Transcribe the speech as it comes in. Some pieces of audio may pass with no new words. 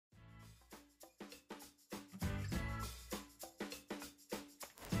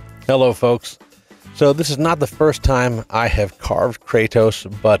Hello folks. So this is not the first time I have carved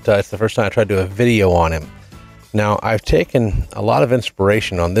Kratos, but it's the first time I tried to do a video on him. Now I've taken a lot of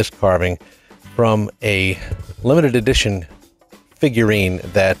inspiration on this carving from a limited edition figurine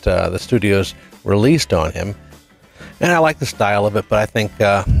that the studios released on him. And I like the style of it, but I think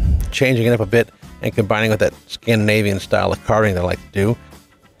changing it up a bit and combining with that Scandinavian style of carving that I like to do,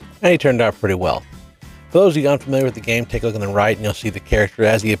 and he turned out pretty well. For those of you unfamiliar with the game, take a look on the right and you'll see the character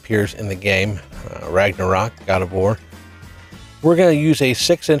as he appears in the game, Ragnarok, God of War. We're going to use a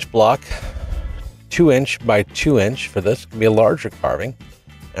 6-inch block, 2-inch by 2-inch for this. It's going to be a larger carving.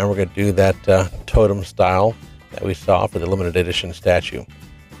 And we're going to do that totem style that we saw for the limited edition statue.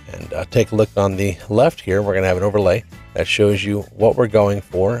 And take a look on the left here. We're going to have an overlay that shows you what we're going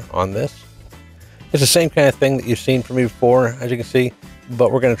for on this. It's the same kind of thing that you've seen from me before, as you can see,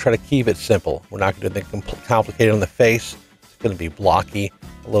 but we're going to try to keep it simple. We're not going to do anything complicated on the face. It's going to be blocky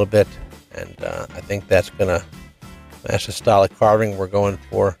a little bit, and I think that's going to match the style of carving we're going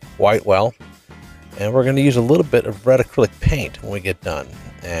for quite well. And we're going to use a little bit of red acrylic paint when we get done.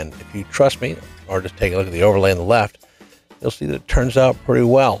 And if you trust me, or just take a look at the overlay on the left, you'll see that it turns out pretty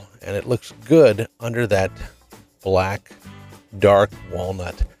well, and it looks good under that black, dark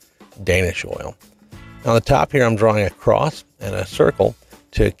walnut Danish oil. On the top here, I'm drawing a cross and a circle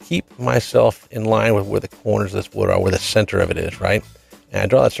to keep myself in line with where the corners of this wood are, where the center of it is, right? And I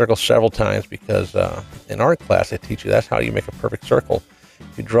draw that circle several times because in art class, they teach you that's how you make a perfect circle.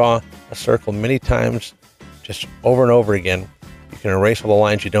 If you draw a circle many times, just over and over again, you can erase all the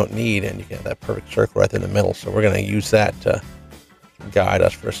lines you don't need, and you can have that perfect circle right in the middle. So we're going to use that to guide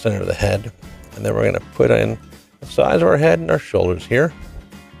us for the center of the head. And then we're going to put in the size of our head and our shoulders here.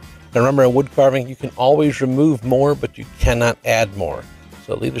 And remember, in wood carving, you can always remove more, but you cannot add more.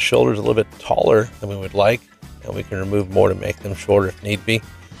 So leave the shoulders a little bit taller than we would like, and we can remove more to make them shorter if need be.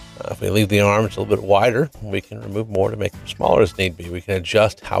 If we leave the arms a little bit wider, we can remove more to make them smaller as need be. We can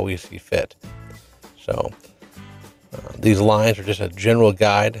adjust how we see fit. So these lines are just a general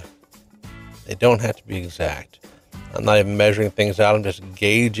guide. They don't have to be exact. I'm not even measuring things out. I'm just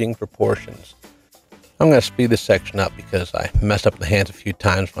gauging proportions. I'm going to speed this section up because I messed up the hands a few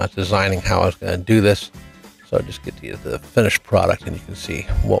times when I was designing how I was going to do this. So I'll just get to the finished product and you can see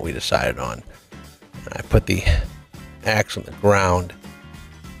what we decided on. And I put the axe on the ground,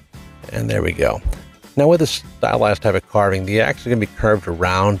 and there we go. Now with this stylized type of carving, the axe is going to be curved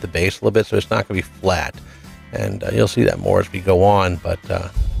around the base a little bit, so it's not going to be flat. And you'll see that more as we go on, but I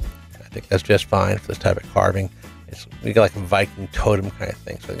think that's just fine for this type of carving. We got like a Viking totem kind of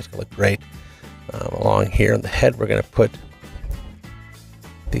thing, so I think it's going to look great. Along here on the head, we're going to put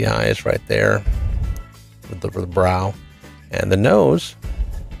the eyes right there with the brow, and the nose,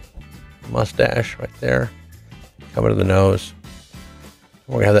 mustache right there, coming to the nose.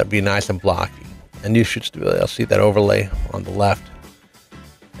 We're going to have that be nice and blocky, and you should be able to see that overlay on the left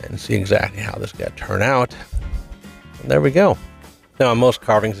and see exactly how this got turned out. And there we go. Now on most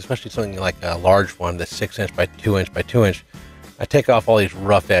carvings, especially something like a large one that's 6-inch by 2-inch by 2-inch, I take off all these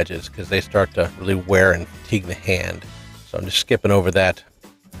rough edges because they start to really wear and fatigue the hand. So I'm just skipping over that.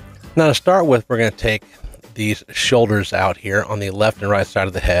 Now to start with, we're going to take these shoulders out here on the left and right side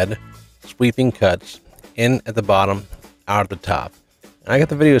of the head, sweeping cuts in at the bottom, out at the top. And I got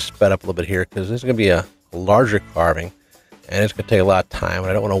the video sped up a little bit here because this is going to be a larger carving, and it's going to take a lot of time, and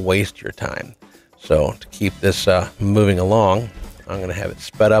I don't want to waste your time. So to keep this moving along, I'm going to have it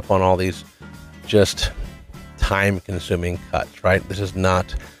sped up on all these just time-consuming cuts, right? This is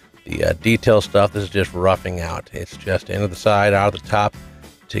not the detail stuff. This is just roughing out. It's just in at the side, out of the top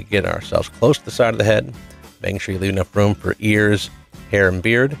to get ourselves close to the side of the head, making sure you leave enough room for ears, hair, and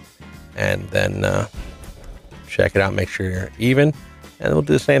beard, and then check it out, make sure you're even, and we'll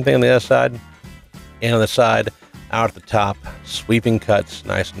do the same thing on the other side, in on the side, out at the top, sweeping cuts,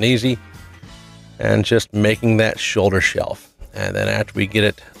 nice and easy, and just making that shoulder shelf. And then after we get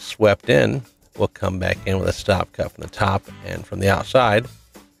it swept in, we'll come back in with a stop cut from the top and from the outside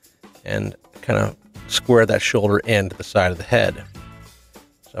and kind of square that shoulder in to the side of the head.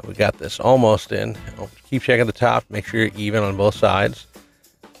 So we got this almost in. Keep checking the top, make sure you're even on both sides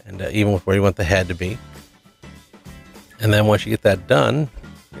and even with where you want the head to be. And then once you get that done,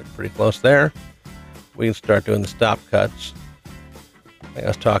 you're pretty close there, we can start doing the stop cuts like I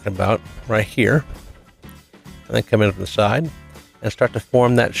was talking about right here. And then come in from the side and start to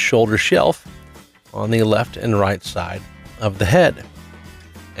form that shoulder shelf on the left and right side of the head.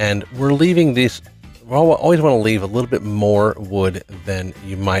 And we're leaving these, we always want to leave a little bit more wood than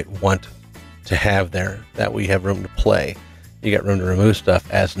you might want to have there. That way you have room to play. You got room to remove stuff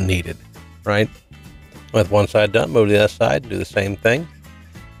as needed, right? With one side done, move to the other side, do the same thing.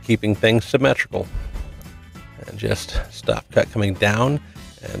 keeping things symmetrical. And just stop cut coming down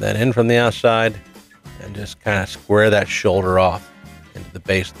and then in from the outside, and just kind of square that shoulder off into the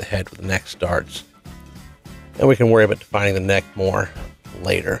base of the head where the neck starts. And we can worry about defining the neck more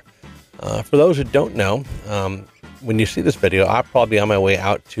later. For those who don't know, when you see this video, I'll probably be on my way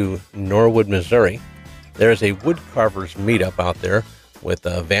out to Norwood, Missouri. There is a wood carvers meetup out there with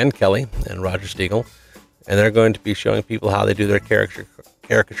Van Kelly and Roger Stiegel, and they're going to be showing people how they do their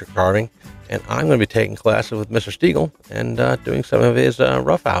caricature carving. And I'm going to be taking classes with Mr. Stiegel and doing some of his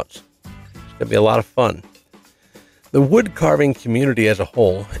rough outs. It's going to be a lot of fun. The wood carving community as a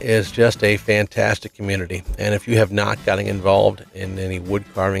whole is just a fantastic community. And if you have not gotten involved in any wood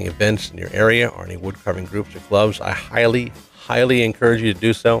carving events in your area or any wood carving groups or clubs, I highly, highly encourage you to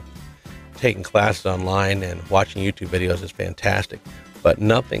do so. Taking classes online and watching YouTube videos is fantastic, but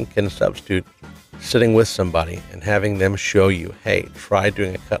nothing can substitute sitting with somebody and having them show you, hey, try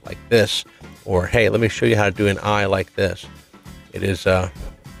doing a cut like this, or hey, let me show you how to do an eye like this. It is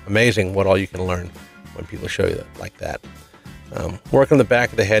amazing what all you can learn when people show you that like that. Working on the back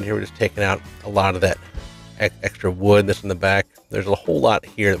of the head here, we're just taking out a lot of that extra wood that's in the back. There's a whole lot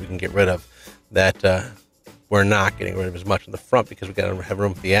here that we can get rid of that we're not getting rid of as much in the front because we got to have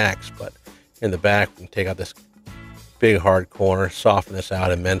room for the axe. But in the back, we can take out this big hard corner, soften this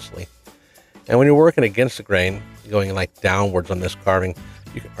out immensely. And when you're working against the grain, going like downwards on this carving,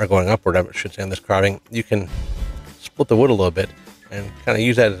 or going upward, I should say, on this carving, you can split the wood a little bit and kind of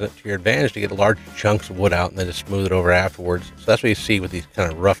use that to your advantage to get large chunks of wood out and then just smooth it over afterwards. So that's what you see with these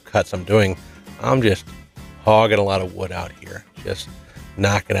kind of rough cuts I'm doing. I'm just hogging a lot of wood out here, just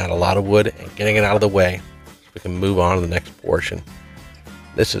knocking out a lot of wood and getting it out of the way so we can move on to the next portion.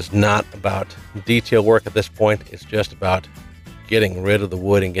 This is not about detail work at this point. It's just about getting rid of the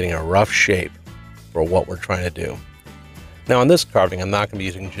wood and getting a rough shape for what we're trying to do. Now on this carving, I'm not going to be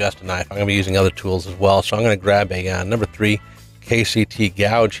using just a knife. I'm going to be using other tools as well. So I'm going to grab a number 3 KCT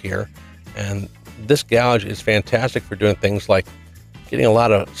gouge here, and this gouge is fantastic for doing things like getting a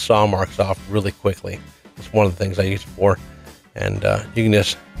lot of saw marks off really quickly. It's one of the things I use it for, and you can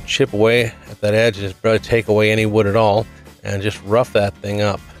just chip away at that edge and just barely take away any wood at all and just rough that thing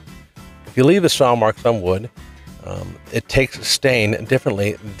up. If you leave the saw marks on wood, it takes a stain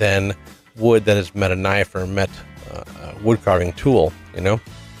differently than wood that has met a knife or met a wood carving tool, you know.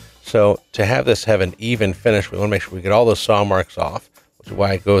 So to have this have an even finish, we want to make sure we get all those saw marks off, which is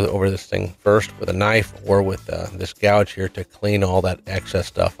why I go over this thing first with a knife or with this gouge here to clean all that excess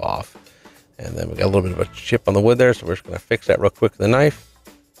stuff off. And then we got a little bit of a chip on the wood there, so we're just going to fix that real quick with a knife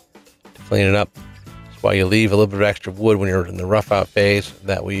to clean it up. That's why you leave a little bit of extra wood when you're in the rough out phase.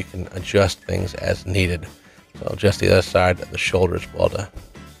 That way you can adjust things as needed. So I'll adjust the other side of the shoulder as well to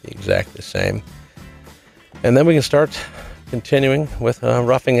be exactly the same. And then we can start continuing with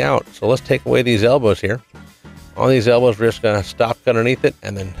roughing out. So let's take away these elbows here. On these elbows, we're just going to stop underneath it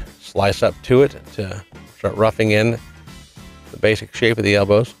and then slice up to it to start roughing in the basic shape of the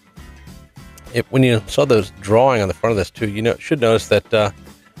elbows. When you saw those drawing on the front of this too, you should notice that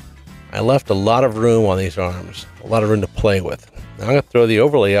I left a lot of room on these arms, a lot of room to play with. Now I'm going to throw the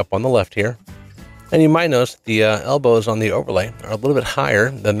overlay up on the left here. And you might notice the elbows on the overlay are a little bit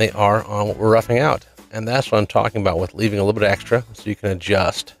higher than they are on what we're roughing out. And that's what I'm talking about with leaving a little bit extra so you can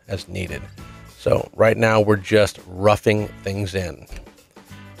adjust as needed. So right now we're just roughing things in.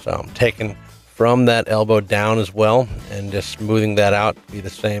 So I'm taking from that elbow down as well and just smoothing that out to be the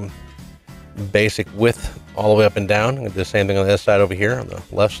same basic width all the way up and down. I'm going to do the same thing on the other side over here on the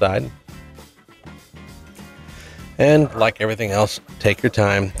left side. And like everything else, take your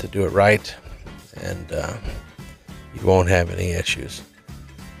time to do it right, and you won't have any issues.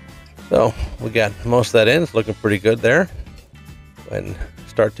 So we got most of that in. It's looking pretty good there. And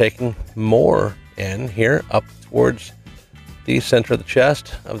start taking more in here up towards the center of the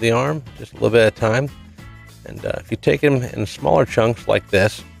chest of the arm, just a little bit at a time. And if you take them in smaller chunks like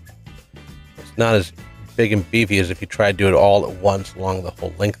this, it's not as big and beefy as if you try to do it all at once along the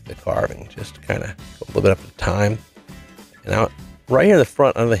whole length of the carving. Just kind of go a little bit up at a time. And now right here in the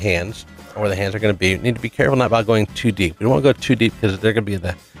front under the hands, or where the hands are going to be, you need to be careful not about going too deep. We don't want to go too deep because they're going to be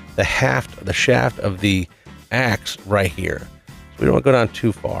the shaft of the axe right here. So we don't want to go down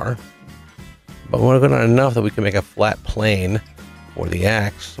too far, but we want to go down enough that we can make a flat plane for the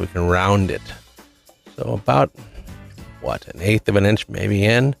axe so we can round it. So about, what, 1/8 of an inch maybe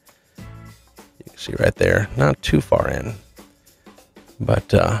in. You can see right there, not too far in, but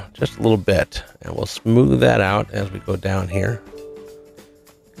just a little bit. And we'll smooth that out as we go down here.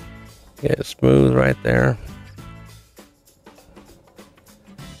 Get it smooth right there.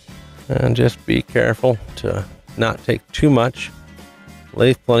 And just be careful to not take too much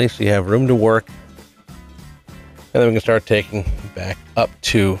Leave plenty so you have room to work. And then we can start taking back up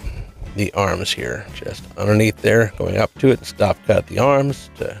to the arms here. Just underneath there, going up to it and stop cut at the arms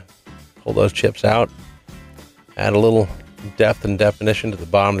to pull those chips out. Add a little depth and definition to the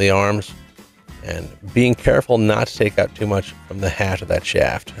bottom of the arms. And being careful not to take out too much from the haft of that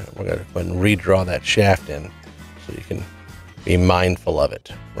shaft. We're going to go ahead and redraw that shaft in so you can be mindful of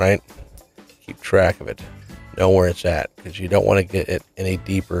it, right? Keep track of it. Know where it's at, because you don't want to get it any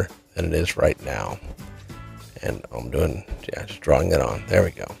deeper than it is right now. And I'm doing, just drawing it on. There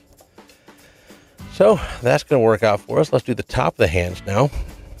we go. So that's going to work out for us. Let's do the top of the hands now,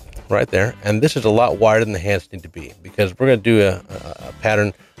 right there. And this is a lot wider than the hands need to be, because we're going to do a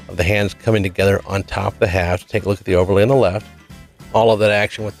pattern of the hands coming together on top of the halves. Take a look at the overlay on the left. All of that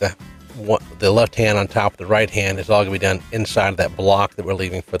action with the left hand on top of the right hand is all going to be done inside of that block that we're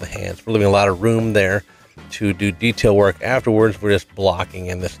leaving for the hands. We're leaving a lot of room there to do detail work afterwards. We're just blocking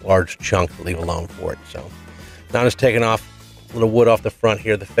in this large chunk to leave alone for it. So now I'm just taking off a little wood off the front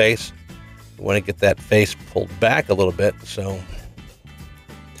here, the face. We want to get that face pulled back a little bit, so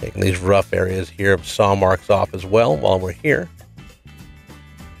taking these rough areas here of saw marks off as well while we're here.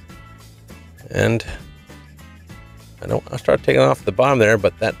 And I started taking off the bottom there,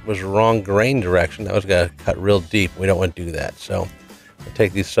 but that was wrong grain direction. That was going to cut real deep. We don't want to do that. So I'll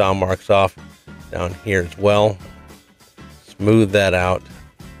take these saw marks off down here as well. Smooth that out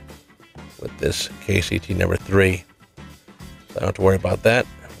with this KCT number 3. So I don't have to worry about that.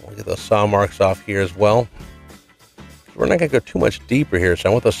 We'll get those saw marks off here as well. We're not going to go too much deeper here, so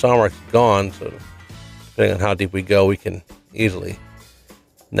I want those saw marks gone, so depending on how deep we go, we can easily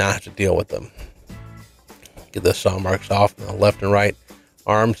not have to deal with them. Get the saw marks off on the left and right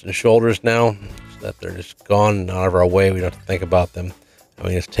arms and shoulders now, so that they're just gone and out of our way. We don't have to think about them. And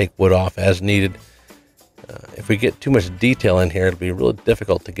we just take wood off as needed. If we get too much detail in here, it'll be really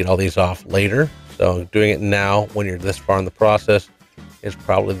difficult to get all these off later. So doing it now, when you're this far in the process, is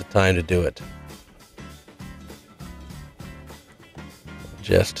probably the time to do it.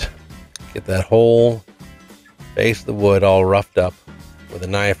 Just get that whole face of the wood all roughed up with a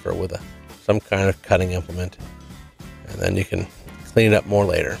knife or with some kind of cutting implement, and then you can clean it up more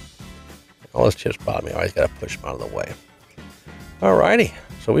later. All those chips bother me. I always got to push them out of the way. Alrighty,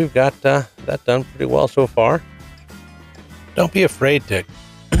 so we've got that done pretty well so far. Don't be afraid to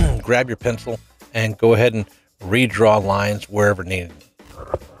grab your pencil and go ahead and redraw lines wherever needed.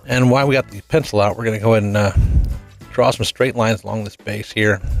 And while we got the pencil out, we're going to go ahead and draw some straight lines along this base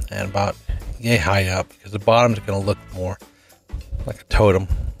here and about yay high up, because the bottom is going to look more like a totem,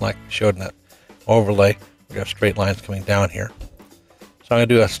 like we showed in that overlay. We have straight lines coming down here. So I'm going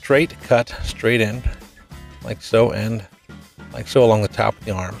to do a straight cut, straight end, like so, and like so along the top of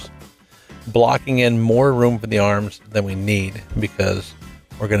the arms, blocking in more room for the arms than we need, because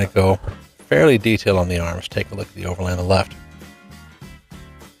we're going to go fairly detailed on the arms. Take a look at the overlay on the left.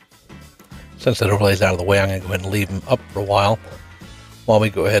 Since that overlay is out of the way, I'm going to go ahead and leave them up for a while we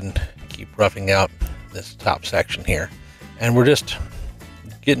go ahead and keep roughing out this top section here. And we're just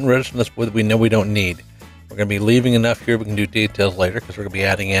getting rid of some of this wood we know we don't need. We're going to be leaving enough here we can do details later, because we're going to be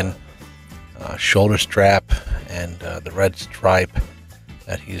adding in shoulder strap and the red stripe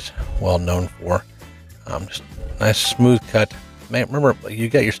that he's well known for. Just nice smooth cut. Man, remember, you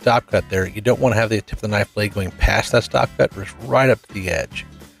got your stop cut there. You don't want to have the tip of the knife blade going past that stop cut, just right up to the edge.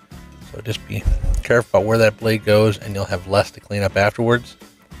 So just be careful about where that blade goes, and you'll have less to clean up afterwards.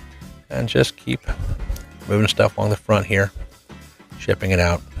 And just keep moving stuff along the front here, chipping it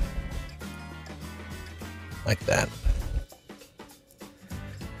out like that.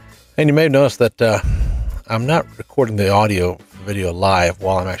 And you may have noticed that I'm not recording the audio video live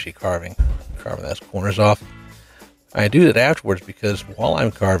while I'm actually carving those corners off. I do that afterwards, because while I'm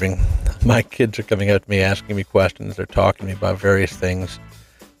carving, my kids are coming up to me asking me questions. They're talking to me about various things,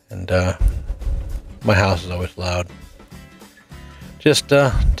 and my house is always loud. Just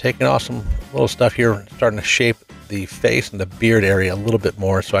taking off some little stuff here, starting to shape the face and the beard area a little bit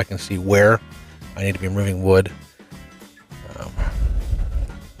more so I can see where I need to be removing wood.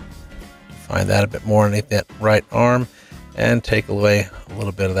 Find that a bit more underneath that right arm, and take away a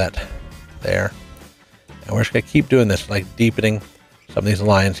little bit of that there. And we're just going to keep doing this, like deepening some of these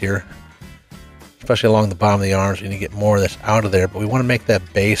lines here, especially along the bottom of the arms. We need to get more of this out of there, but we want to make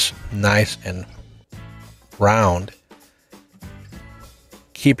that base nice and round,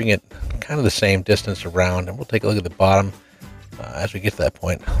 keeping it kind of the same distance around. And we'll take a look at the bottom as we get to that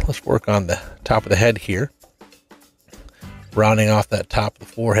point. Let's work on the top of the head here, rounding off that top of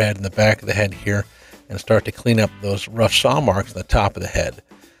the forehead and the back of the head here, and start to clean up those rough saw marks on the top of the head.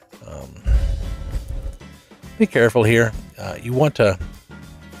 Be careful here. You want to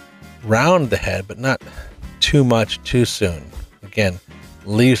round the head, but not too much too soon. Again,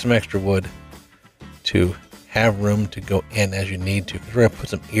 leave some extra wood to have room to go in as you need to. Because we're going to put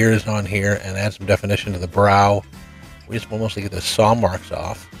some ears on here and add some definition to the brow. We just want mostly get the saw marks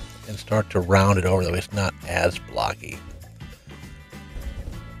off and start to round it over, though it's not as blocky.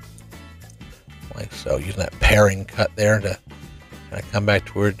 Like so, using that paring cut there to kind of come back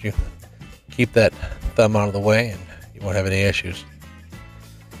towards you. Keep that thumb out of the way and you won't have any issues.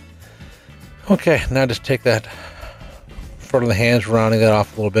 Okay, now just take that front of the hands, rounding that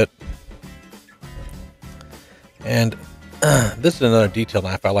off a little bit. And this is another detail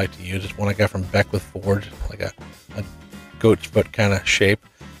knife I like to use. It's one I got from Beckwith Forge, like a goat's foot kind of shape.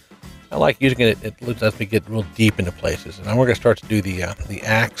 I like using it. It lets me get real deep into places. And now we're going to start to do the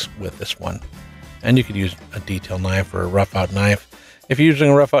axe with this one. And you could use a detail knife or a rough out knife. If you're using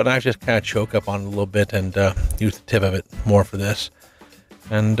a rough out knife, just kind of choke up on it a little bit and use the tip of it more for this.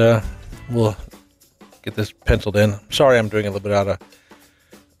 And we'll get this penciled in. Sorry, I'm doing a little bit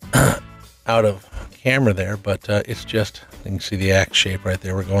out of camera there, but it's just, you can see the axe shape right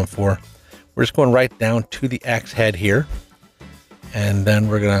there we're going for. We're just going right down to the axe head here, and then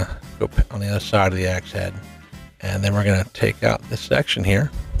we're going to go on the other side of the axe head, and then we're going to take out this section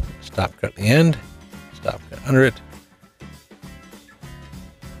here, stop cut the end, stop cut under it,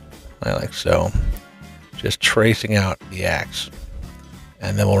 like so, just tracing out the axe.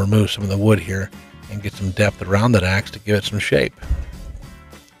 And then we'll remove some of the wood here and get some depth around that axe to give it some shape.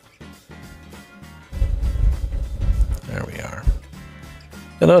 There we are.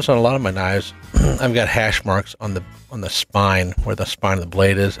 You'll notice on a lot of my knives, I've got hash marks on the spine, where the spine of the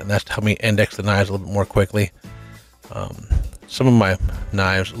blade is, and that's to help me index the knives a little bit more quickly. Some of my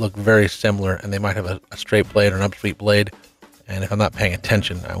knives look very similar, and they might have a straight blade or an upsweep blade, and if I'm not paying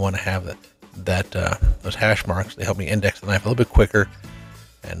attention, I want to have those hash marks. They help me index the knife a little bit quicker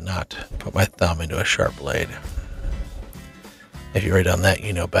and not put my thumb into a sharp blade. If you've already done that,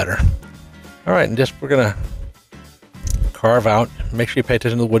 you know better. All right, and we're gonna carve out. Make sure you pay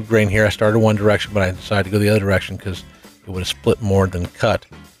attention to the wood grain here. I started one direction, but I decided to go the other direction because it would have split more than cut.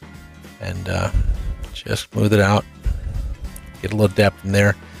 And just smooth it out. Get a little depth in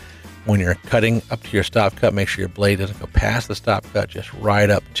there. When you're cutting up to your stop cut, make sure your blade doesn't go past the stop cut, just right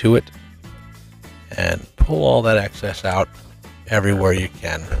up to it. And pull all that excess out everywhere you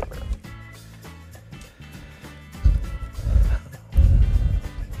can.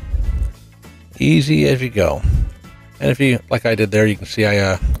 Easy as you go. And if you, like I did there, you can see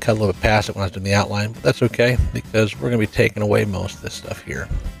I cut a little bit past it when I was doing the outline, but that's okay because we're going to be taking away most of this stuff here.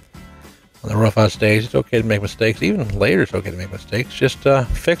 On the rough out stage, it's okay to make mistakes. Even later, it's okay to make mistakes. Just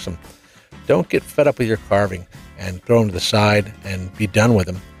fix them. Don't get fed up with your carving and throw them to the side and be done with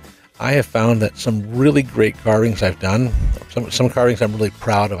them. I have found that some really great carvings I've done, some carvings I'm really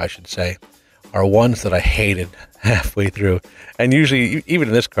proud of, I should say, are ones that I hated halfway through. And usually, even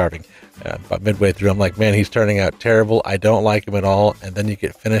in this carving, about midway through, I'm like, man, he's turning out terrible. I don't like him at all. And then you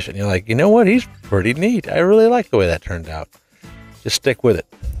get finished and you're like, you know what? He's pretty neat. I really like the way that turned out. Just stick with it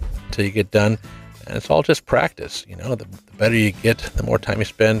until you get done. And it's all just practice. You know, the better you get, the more time you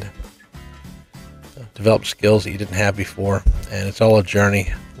spend. Develop skills that you didn't have before. And it's all a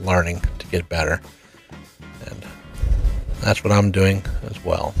journey learning to get better. And that's what I'm doing as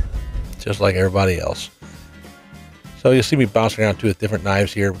well, just like everybody else. So you'll see me bouncing around with different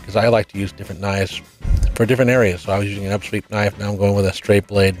knives here because I like to use different knives for different areas. So I was using an upsweep knife. Now I'm going with a straight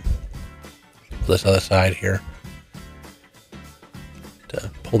blade for this other side here to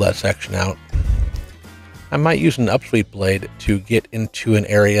pull that section out. I might use an upsweep blade to get into an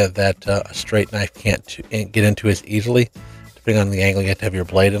area that a straight knife can't get into as easily. Depending on the angle you have to have your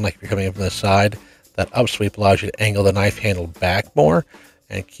blade in, like if you're coming in from the side, that upsweep allows you to angle the knife handle back more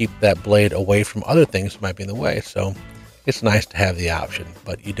and keep that blade away from other things that might be in the way. So it's nice to have the option,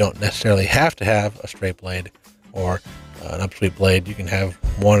 but you don't necessarily have to have a straight blade or an upsweep blade. You can have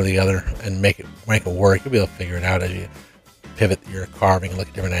one or the other and make it work. You'll be able to figure it out as you pivot your carving and look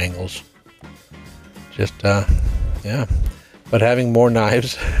at different angles. Just, yeah. But having more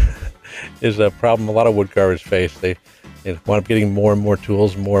knives is a problem a lot of wood carvers face. They wind up getting more and more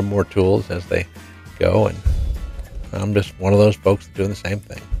tools as they go, and I'm just one of those folks doing the same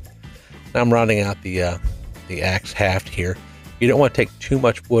thing. Now I'm rounding out the axe haft here. You don't want to take too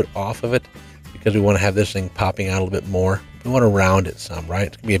much wood off of it because we want to have this thing popping out a little bit more. We want to round it some, right?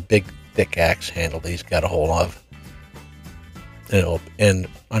 It's going to be a big, thick axe handle that he's got a hold of. And it'll end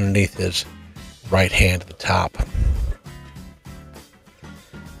underneath his right hand at the top.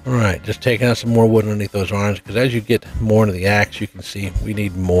 All right, just taking out some more wood underneath those arms because as you get more into the axe, you can see we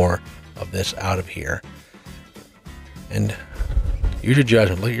need more of this out of here. And use your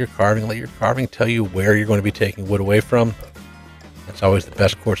judgment. Look at your carving. Let your carving tell you where you're going to be taking wood away from. That's always the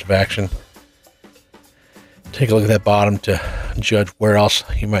best course of action. Take a look at that bottom to judge where else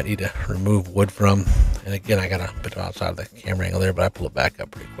you might need to remove wood from. And again, I got a bit outside of the camera angle there, but I pull it back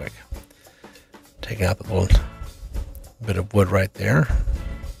up pretty quick. Taking out the little bit of wood right there.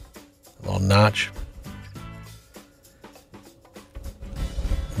 A little notch.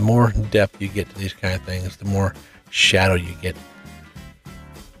 The more depth you get to these kind of things, the more shadow you get,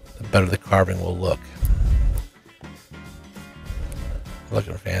 the better the carving will look.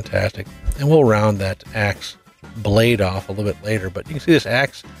 Looking fantastic. And we'll round that axe blade off a little bit later, but you can see this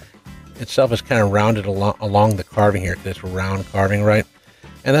axe itself is kind of rounded along the carving here, because it's round carving, right?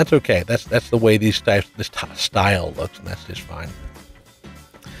 And that's okay. That's the way this style looks, and that's just fine.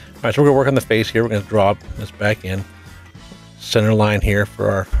 All right, so we're gonna work on the face here. We're gonna draw this back in, center line here for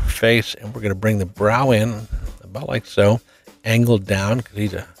our face, and we're gonna bring the brow in about like so, angled down, because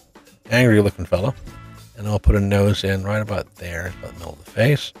he's a angry looking fellow. And I'll put a nose in right about there, about the middle of the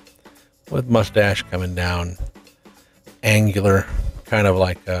face, with mustache coming down, angular, kind of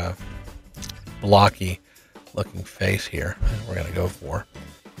like a blocky looking face here. And we're gonna go for.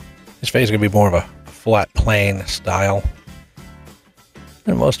 His face is gonna be more of a flat plane style.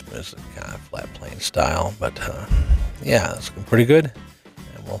 And most of it is kind of flat plane style, but yeah, that's looking pretty good.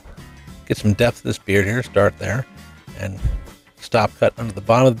 And we'll get some depth to this beard here, start there, and stop cut under the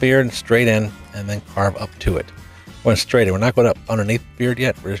bottom of the beard, straight in, and then carve up to it. We're going straight in. We're not going up underneath the beard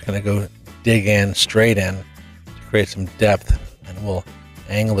yet. We're just going to go dig in, straight in, to create some depth, and we'll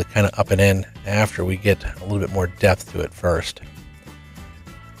angle it kind of up and in after we get a little bit more depth to it first.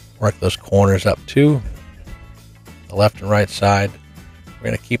 Work those corners up too, the left and right side. We're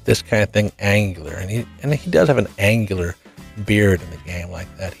going to keep this kind of thing angular, and he does have an angular beard in the game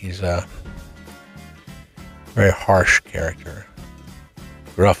like that. He's a very harsh character,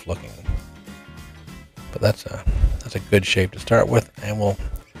 gruff looking, but that's a good shape to start with. And we'll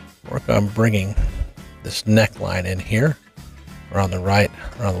work on bringing this neckline in here, around the right,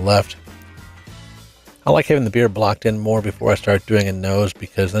 around the left. I like having the beard blocked in more before I start doing a nose,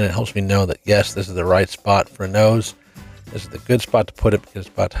 because then it helps me know that yes, this is the right spot for a nose. This is the good spot to put it, because it's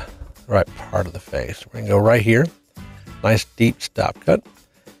about the right part of the face. We're gonna go right here, nice deep stop cut,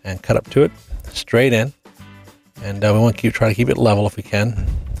 and cut up to it, straight in. And we want to try to keep it level if we can.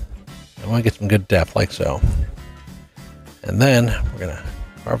 And we want to get some good depth like so. And then we're going to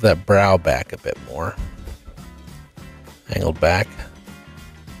carve that brow back a bit more. Angled back.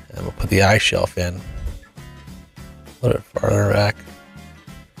 And we'll put the eye shelf in a little bit farther back.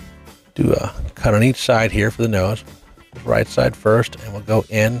 Do a cut on each side here for the nose. Right side first, and we'll go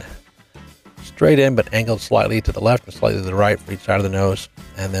in, straight in, but angled slightly to the left and slightly to the right for each side of the nose.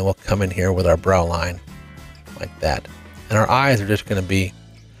 And then we'll come in here with our brow line. Like that. And our eyes are just going to be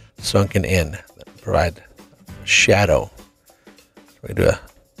sunken in, provide shadow. So we're going to do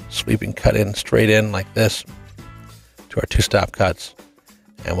a sweeping cut in, straight in like this to our two stop cuts,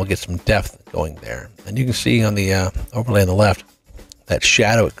 and we'll get some depth going there. And you can see on the overlay on the left, that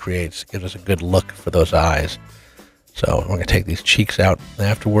shadow it creates gives us a good look for those eyes. So we're going to take these cheeks out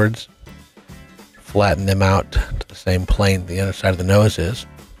afterwards, flatten them out to the same plane the other side of the nose is.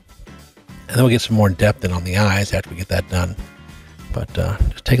 And then we'll get some more depth in on the eyes after we get that done. But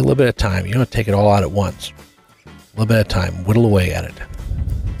just take a little bit of time. You don't take it all out at once. A little bit of time. Whittle away at it.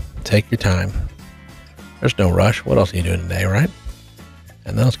 Take your time. There's no rush. What else are you doing today, right?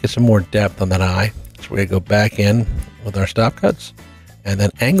 And then let's get some more depth on that eye. So we're going to go back in with our stop cuts. And then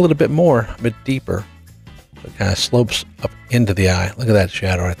angle it a bit more, a bit deeper. So it kind of slopes up into the eye. Look at that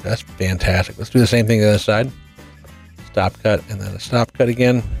shadow right there. That's fantastic. Let's do the same thing on the other side. Stop cut and then a stop cut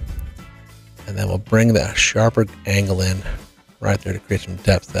again. And then we'll bring that sharper angle in right there to create some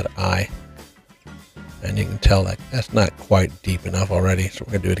depth to that eye. And you can tell that that's not quite deep enough already. So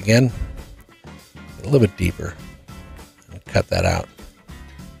we're going to do it again. A little bit deeper. And cut that out.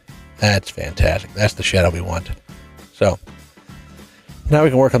 That's fantastic. That's the shadow we want. So now we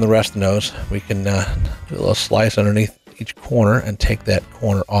can work on the rest of the nose. We can do a little slice underneath each corner and take that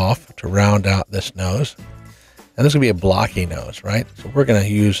corner off to round out this nose. And this is going to be a blocky nose, right? So we're going to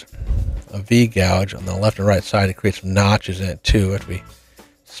use a V gouge on the left and right side to create some notches in it too as we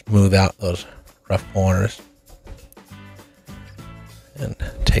smooth out those rough corners and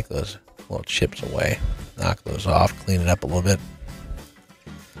take those little chips away, knock those off, clean it up a little bit.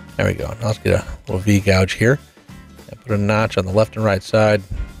 There we go. Now let's get a little V gouge here and put a notch on the left and right side.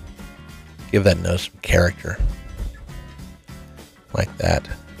 Give that nose some character like that.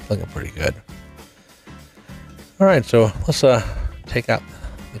 Looking pretty good. All right, so let's take out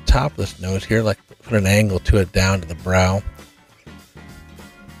the top of this nose here, like put an angle to it down to the brow.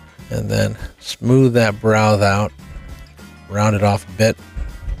 And then smooth that brow out, round it off a bit.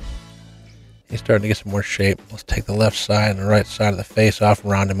 He's starting to get some more shape. Let's take the left side and the right side of the face off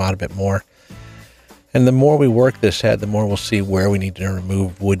and round him out a bit more. And the more we work this head, the more we'll see where we need to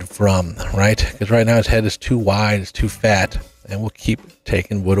remove wood from, right? Because right now his head is too wide, it's too fat, and we'll keep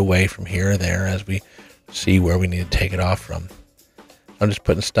taking wood away from here or there as we see where we need to take it off from. I'm just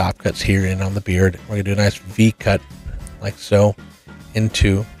putting stop cuts here in on the beard. We're going to do a nice V cut, like so,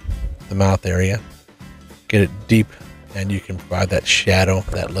 into the mouth area. Get it deep, and you can provide that shadow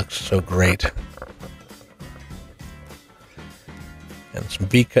that looks so great. And some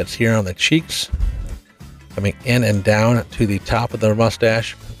V cuts here on the cheeks, coming in and down to the top of the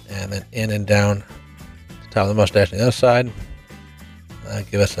mustache, and then in and down to the top of the mustache on the other side.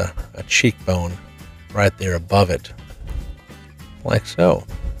 Give us a cheekbone right there above it, like so.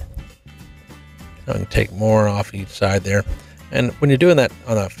 Now we can take more off each side there. And when you're doing that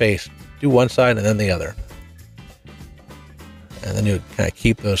on the face, do one side and then the other. And then you kind of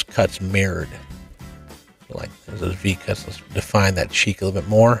keep those cuts mirrored. Like those V cuts, let's define that cheek a little bit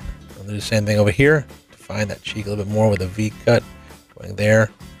more. I'll do the same thing over here. Define that cheek a little bit more with a V cut going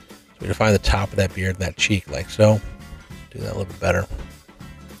there. So we define the top of that beard and that cheek like so. Do that a little bit better.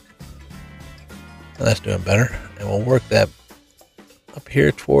 And that's doing better. And we'll work that up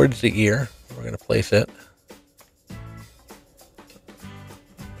here towards the ear. We're going to place it.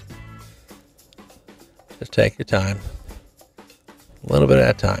 Just take your time. A little bit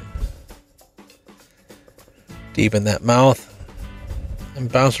at a time. Deepen that mouth.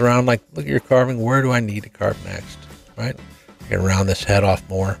 And bounce around like, look at your carving. Where do I need to carve next? Right? I can round this head off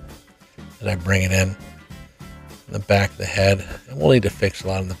more as I bring it in the back of the head. And we'll need to fix a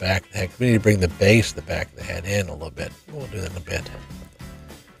lot in the back of the head. We need to bring the base of the back of the head in a little bit. We'll do that in a bit.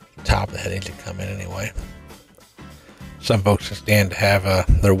 The top of the head needs to come in anyway. Some folks can stand to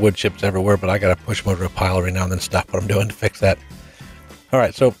have their wood chips everywhere, but I got to push them over a pile every now and then, stop what I'm doing to fix that. All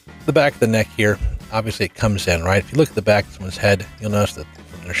right, so the back of the neck here, obviously it comes in, right? If you look at the back of someone's head, you'll notice that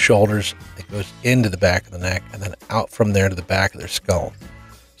from their shoulders, it goes into the back of the neck and then out from there to the back of their skull.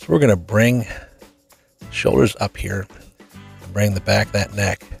 So we're going to bring the shoulders up here and bring the back of that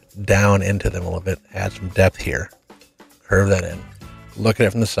neck down into them a little bit, add some depth here, curve that in. Look at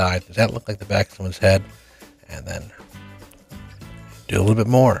it from the side. Does that look like the back of someone's head? And then do a little bit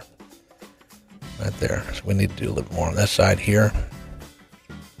more right there. So we need to do a little bit more on this side here.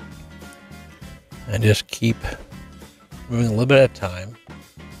 And just keep moving a little bit at a time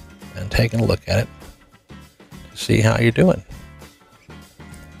and taking a look at it to see how you're doing.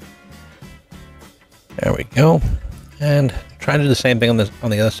 There we go. And try to do the same thing on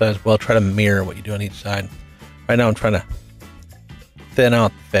the other side as well. Try to mirror what you do on each side. Right now I'm trying to thin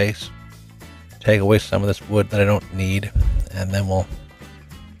out the face, take away some of this wood that I don't need, and then we'll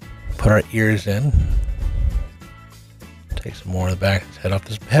put our ears in. Take some more of the back of his head off.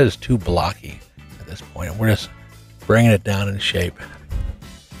 This head is too blocky at this point, and we're just bringing it down in shape.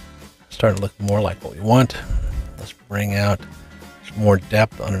 Starting to look more like what we want. Let's bring out some more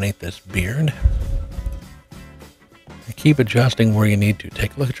depth underneath this beard. And keep adjusting where you need to.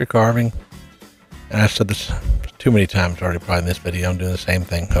 Take a look at your carving. And I've said this too many times already probably in this video. I'm doing the same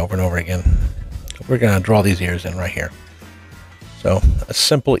thing over and over again. So we're going to draw these ears in right here. So a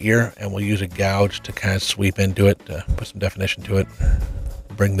simple ear, and we'll use a gouge to kind of sweep into it, to put some definition to it.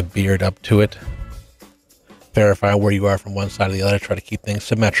 Bring the beard up to it. Verify where you are from one side to the other. Try to keep things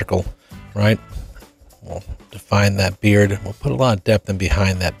symmetrical, right? We'll define that beard. We'll put a lot of depth in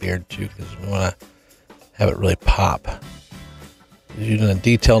behind that beard too, because we want to have it really pop. Using a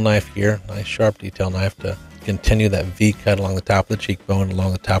detail knife here, nice sharp detail knife to continue that V cut along the top of the cheekbone,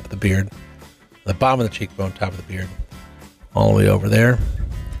 along the top of the beard, the bottom of the cheekbone, top of the beard, all the way over there.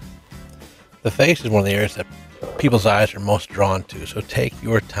 The face is one of the areas that people's eyes are most drawn to, so take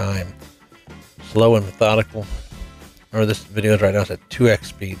your time. Slow and methodical. Remember, this video is right now at 2x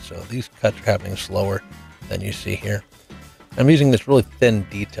speed, so these cuts are happening slower than you see here. I'm using this really thin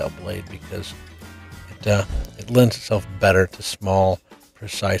detail blade because it lends itself better to small,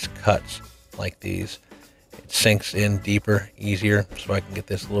 precise cuts like these. It sinks in deeper, easier, so I can get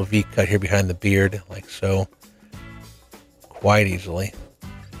this little V cut here behind the beard, like so, quite easily.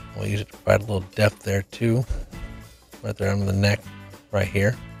 We'll use it to provide a little depth there too, right there under the neck, right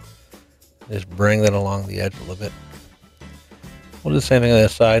here. Just bring that along the edge a little bit. We'll do the same thing on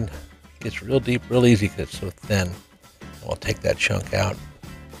this side. It gets real deep, real easy because it's so thin. And we'll take that chunk out.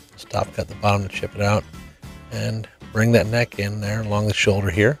 Stop cut the bottom to chip it out, and bring that neck in there along the shoulder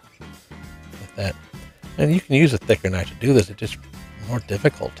here like that. And you can use a thicker knife to do this. It's just more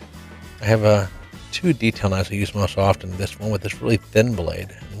difficult. I have two detail knives I use most often. This one with this really thin blade,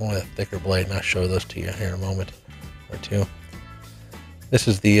 and one with a thicker blade, and I'll show those to you here in a moment or two. This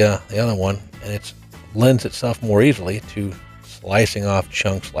is the other one, and it lends itself more easily to slicing off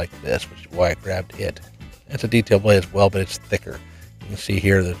chunks like this, which is why I grabbed it. It's a detail blade as well, but it's thicker. You can see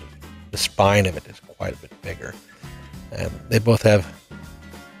here that the spine of it is quite a bit bigger. And they both have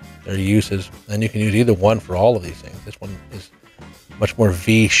their uses, and you can use either one for all of these things. This one is much more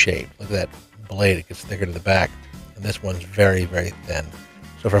V-shaped. Look at that blade, it gets thicker to the back. And this one's very, very thin.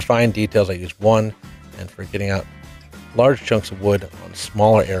 So for fine details, I use one, and for getting out large chunks of wood on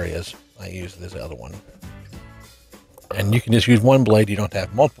smaller areas, I use this other one. And you can just use one blade. You don't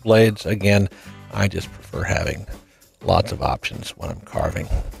have multiple blades. Again, I just prefer having lots of options when I'm carving.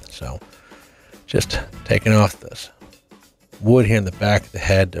 So just taking off this wood here in the back of the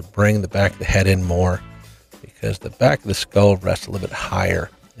head to bring the back of the head in more, because the back of the skull rests a little bit higher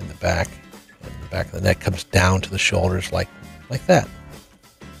in the back, and the back of the neck comes down to the shoulders like that.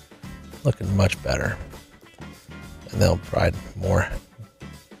 Looking much better. And they'll provide more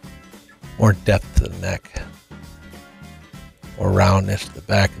depth to the neck, more roundness to the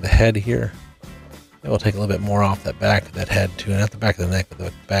back of the head here. It will take a little bit more off that back of that head too, not the back of the neck, but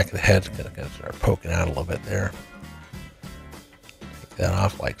the back of the head's going to start poking out a little bit there. Take that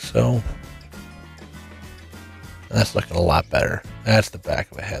off like so. And that's looking a lot better. That's the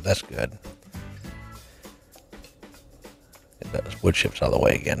back of a head. That's good. Get those wood chips out of the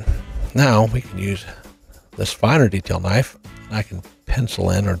way again. Now we can use this finer detail knife, and I can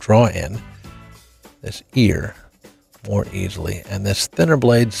pencil in or draw in this ear more easily, and this thinner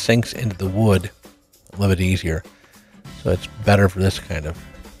blade sinks into the wood a little bit easier, so it's better for this kind of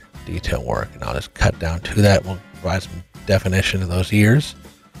detail work. And I'll just cut down to that. We'll provide some definition to those ears.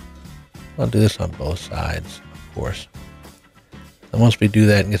 I'll do this on both sides, of course. And once we do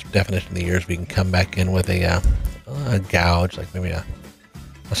that and get some definition of the ears, we can come back in with a gouge, like maybe a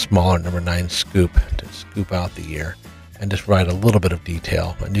smaller number 9 scoop, to scoop out the ear and just write a little bit of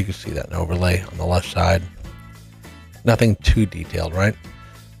detail. And you can see that in overlay on the left side. Nothing too detailed, right?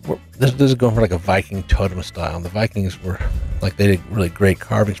 This is going for like a Viking totem style. And the Vikings were like, they did really great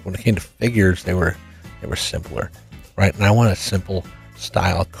carvings, but when it came to figures, they were simpler, right? And I want a simple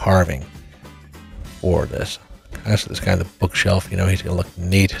style carving for this. This kind of the bookshelf, you know, he's gonna look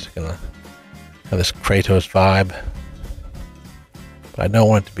neat. It's gonna have this Kratos vibe. But I don't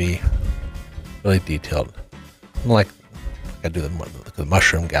want it to be really detailed. Like I do the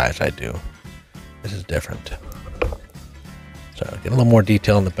mushroom guys I do. This is different. So get a little more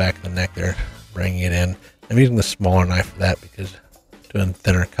detail in the back of the neck there, bringing it in. I'm using the smaller knife for that because doing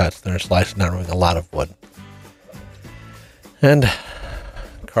thinner cuts, thinner slices, not removing a lot of wood. And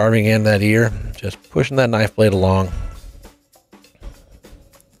carving in that ear, just pushing that knife blade along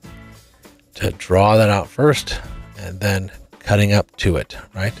to draw that out first, and then cutting up to it,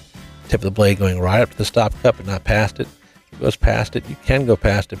 right? Tip of the blade going right up to the stop cut, but not past it. If it goes past it, you can go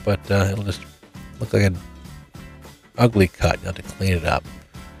past it, but it'll just look like an ugly cut. You have to clean it up.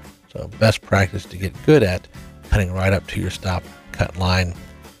 So best practice to get good at cutting right up to your stop cut line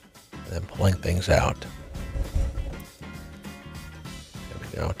and then pulling things out. There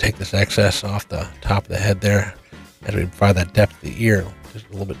we go. Take this excess off the top of the head there as we provide that depth of the ear, just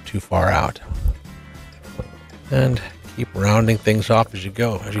a little bit too far out. And keep rounding things off as you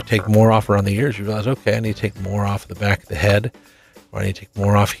go. As you take more off around the ears, you realize, okay, I need to take more off the back of the head, or I need to take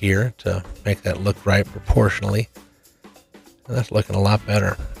more off here to make that look right proportionally. And that's looking a lot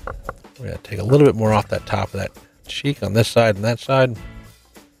better. We're going to take a little bit more off that top of that cheek on this side and that side.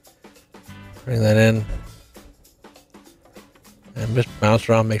 Bring that in. And just bounce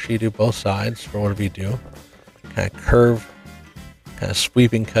around. Make sure you do both sides for whatever you do. Kind of curve, kind of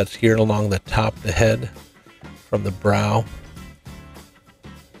sweeping cuts here along the top of the head from the brow.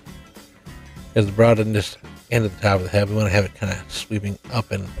 Because the brow doesn't just end at the top of the head. We want to have it kind of sweeping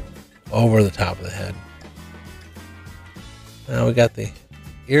up and over the top of the head. Now we got the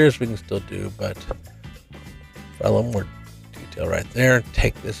ears we can still do, but for a little more detail right there,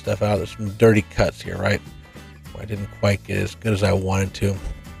 take this stuff out. There's some dirty cuts here, right? I didn't quite get as good as I wanted to.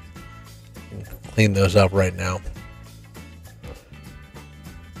 Clean those up right now.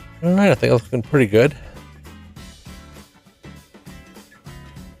 All right, I think it's looking pretty good.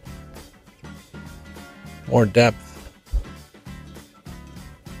 More depth.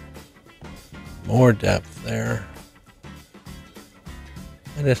 More depth there.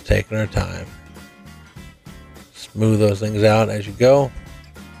 And just taking our time. Smooth those things out as you go.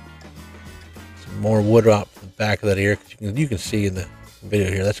 Some more wood out the back of that ear. You can see in the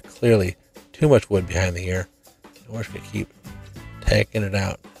video here, that's clearly too much wood behind the ear. And we're just going to keep taking it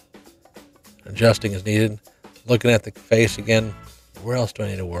out. adjusting as needed. Looking at the face again, where else do I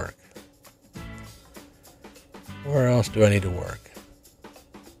need to work? Where else do I need to work?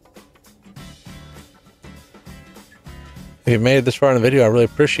 If you made it this far in the video, I really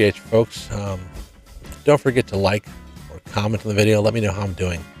appreciate you folks. Don't forget to like or comment on the video. Let me know how I'm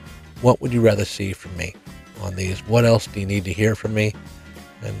doing. What would you rather see from me on these? What else do you need to hear from me?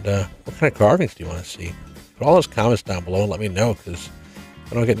 And what kind of carvings do you want to see? Put all those comments down below and let me know, because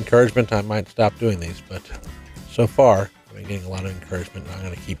if I don't get encouragement, I might stop doing these. But so far, I've been getting a lot of encouragement, and I'm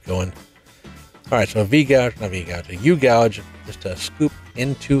going to keep going. All right, so a V-gouge, not V-gouge, a U-gouge, just a scoop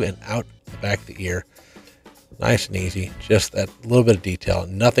into and out the back of the ear. Nice and easy, just that little bit of detail,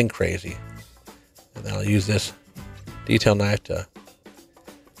 nothing crazy. And then I'll use this detail knife to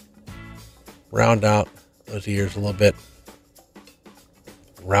round out those ears a little bit.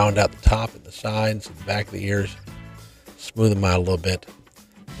 Round out the top and the sides and the back of the ears. Smooth them out a little bit.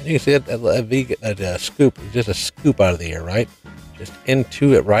 And you can see that scoop is just a scoop out of the ear, right? Just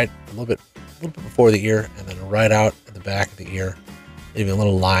into it, right? A little bit before the ear, and then right out at the back of the ear, leaving a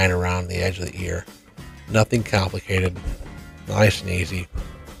little line around the edge of the ear. Nothing complicated, nice and easy.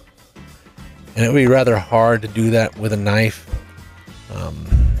 And it would be rather hard to do that with a knife.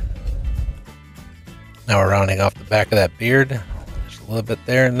 Now we're rounding off the back of that beard, just a little bit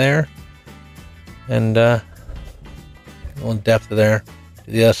there and there, and a little depth there.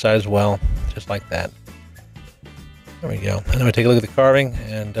 Do the other side as well, just like that. There we go. And then we take a look at the carving,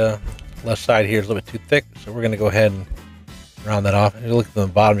 and left side here is a little bit too thick, so we're going to go ahead and round that off. And you look at the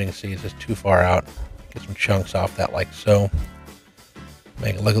bottom, you can see it's just too far out. Get some chunks off that like so.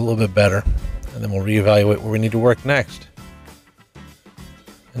 Make it look a little bit better. And then we'll reevaluate where we need to work next.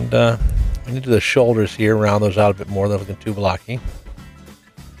 And we need to do the shoulders here, round those out a bit more. They're looking too blocky.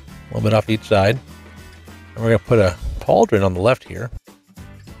 A little bit off each side. And we're going to put a pauldron on the left here.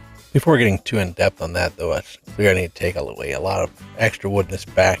 Before getting too in-depth on that, though, it's clear I need to take away a lot of extra wood in this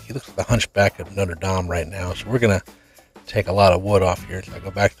back. He looks like the hunchback of Notre Dame right now. So we're going to take a lot of wood off here. So I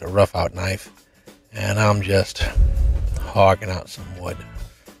go back to the rough-out knife. And I'm just hogging out some wood.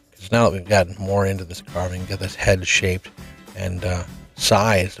 Because now that we've gotten more into this carving, get this head shaped and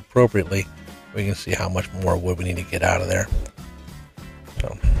sized appropriately, we can see how much more wood we need to get out of there.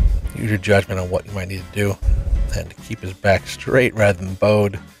 So use your judgment on what you might need to do. And to keep his back straight rather than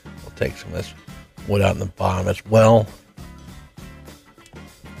bowed, we'll take some of this wood out in the bottom as well.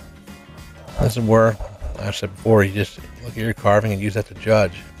 This is where, I've said before, you just look at your carving and use that to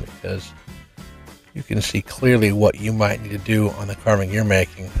judge, because you can see clearly what you might need to do on the carving you're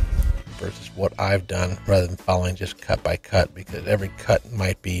making versus what I've done, rather than following just cut by cut, because every cut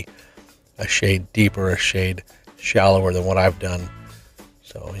might be a shade deeper, a shade shallower than what I've done.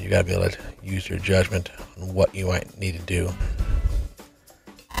 So you got to be able to use your judgment on what you might need to do.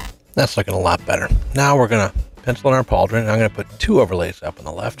 That's looking a lot better. Now we're going to pencil in our pauldron. I'm going to put two overlays up on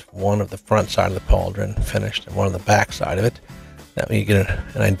the left, one of the front side of the pauldron finished and one on the back side of it. That way you get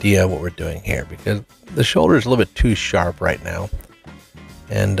an idea of what we're doing here, because the shoulder is a little bit too sharp right now.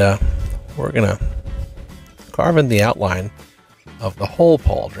 And we're going to carve in the outline of the whole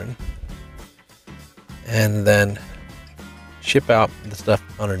pauldron and then chip out the stuff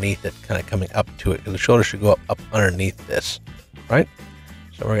underneath it, kind of coming up to it, because the shoulder should go up underneath this, right?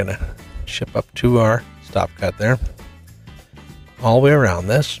 So we're going to chip up to our stop cut there, all the way around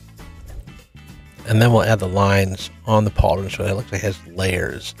this. And then we'll add the lines on the pauldron so it looks like it has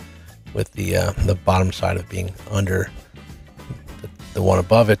layers, with the bottom side of being under the one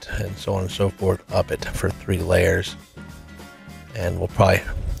above it, and so on and so forth up it for 3 layers. And we'll probably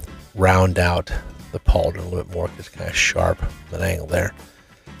round out the pauldron a little bit more because it's kind of sharp with an angle there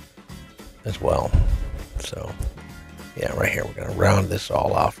as well. So yeah, right here we're going to round this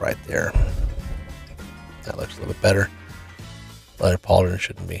all off right there. That looks a little bit better. Leather pauldron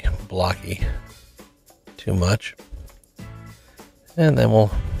shouldn't be blocky too much. And then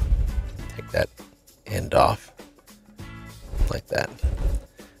we'll take that end off like that.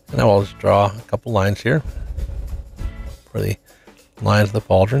 And now I'll just draw a couple lines here for the lines of the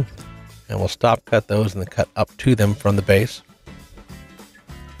pauldron, and we'll stop cut those and then cut up to them from the base.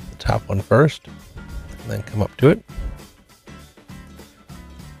 The top one first, and then come up to it.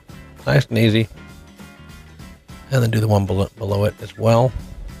 Nice and easy. And then do the one below it as well.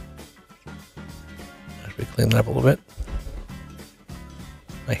 Clean that up a little bit.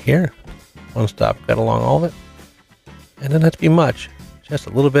 Right here, one stop cut along all of it, and it doesn't have to be much, just a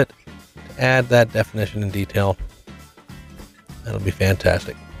little bit to add that definition and detail. That'll be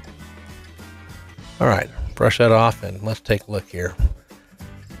fantastic. All right, brush that off and let's take a look here.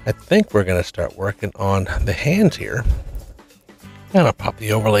 I think we're going to start working on the hands here. And I'll pop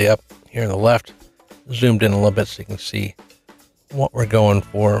the overlay up here on the left, zoomed in a little bit so you can see what we're going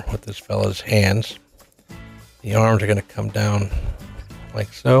for with this fella's hands. The arms are going to come down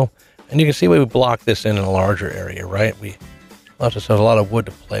like so. And you can see we block this in a larger area, right? We left ourselves a lot of wood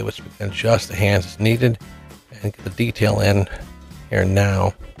to play with, so we can adjust the hands as needed and get the detail in here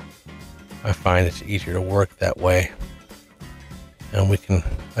now. I find it's easier to work that way. And we can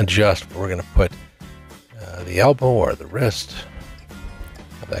adjust where we're going to put the elbow or the wrist.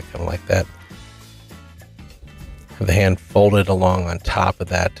 Have that come like that. Have the hand folded along on top of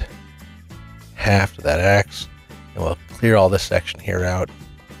that haft of that axe. And we'll clear all this section here out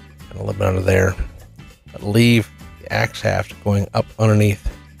and a little bit under there. But leave the axe haft going up underneath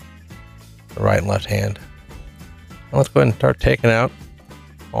the right and left hand. Now let's go ahead and start taking out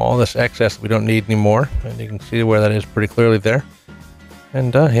all this excess that we don't need anymore. And you can see where that is pretty clearly there.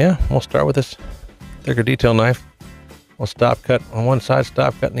 And yeah, we'll start with this thicker detail knife. We'll stop cut on one side,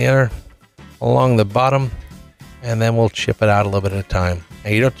 stop cut on the other along the bottom, and then we'll chip it out a little bit at a time.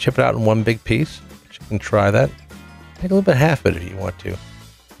 And you don't chip it out in one big piece, but you can try that. Take a little bit half of it if you want to,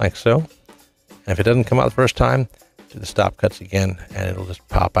 like so. And if it doesn't come out the first time, do the stop cuts again, and it'll just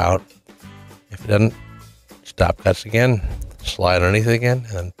pop out. If it doesn't, stop cuts again, slide underneath it again,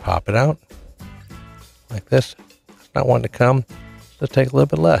 and then pop it out like this. It's not wanting to come. Just take a little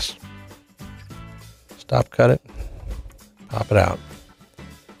bit less. Stop cut it, pop it out.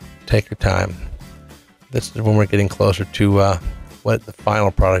 Take your time. This is when we're getting closer to what the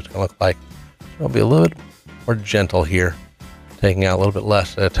final product is going to look like. So it'll be a little bit more gentle here, taking out a little bit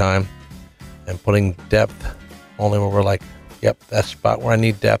less at a time and putting depth only where we're like, yep, that spot where I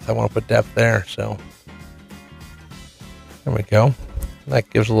need depth, I want to put depth there. So there we go. And that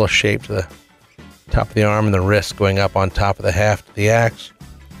gives a little shape to the top of the arm and the wrist going up on top of the haft of the axe.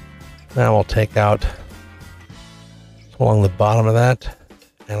 Now we'll take out along the bottom of that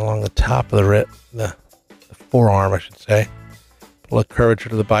and along the top of the forearm, I should say. Put a little curvature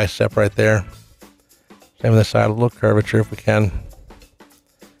to the bicep right there. Same on this side, a little curvature if we can.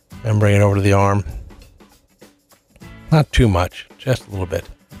 And bring it over to the arm. Not too much, just a little bit.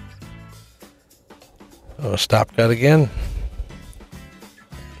 So stop cut again.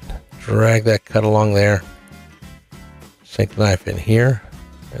 Drag that cut along there. Sink the knife in here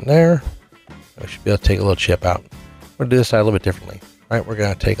and there. We should be able to take a little chip out. We're going to do this side a little bit differently. Right? We're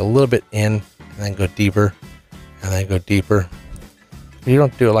going to take a little bit in and then go deeper and then go deeper. You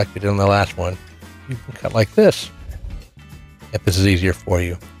don't do it like we did on the last one. You can cut like this if this is easier for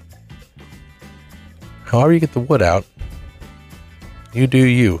you. However you get the wood out, you do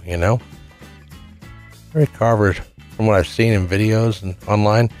you, you know. Every carver, from what I've seen in videos and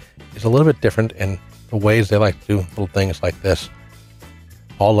online, is a little bit different in the ways they like to do little things like this.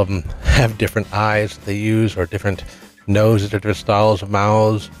 All of them have different eyes that they use or different noses or different styles of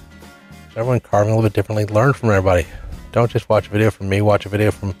mouths. So everyone carving a little bit differently. Learn from everybody. Don't just watch a video from me. Watch a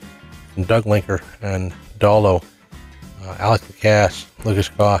video from Doug Linker and Dolo, Alex Lacasse, Lucas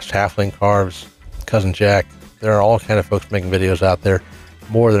Cost, Halfling Carves, Cousin Jack. There are all kind of folks making videos out there.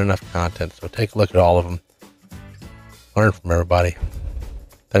 More than enough content. So take a look at all of them. Learn from everybody.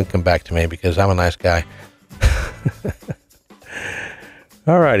 Then come back to me because I'm a nice guy.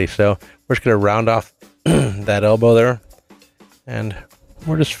 Alrighty, so we're just going to round off that elbow there. And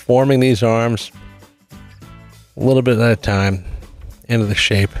we're just forming these arms a little bit at a time into the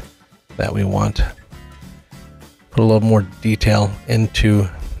shape that we want. Put a little more detail into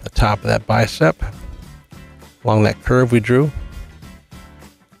the top of that bicep along that curve we drew.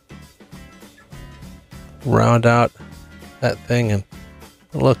 Round out that thing and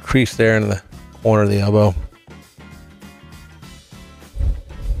a little crease there in the corner of the elbow.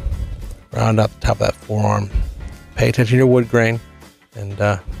 Round out the top of that forearm. Pay attention to your wood grain and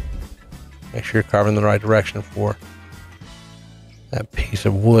make sure you're carving in the right direction for that piece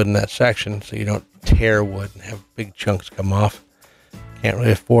of wood in that section so you don't tear wood and have big chunks come off. Can't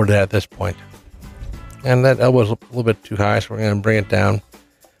really afford that at this point. And that elbow is a little bit too high, so we're going to bring it down.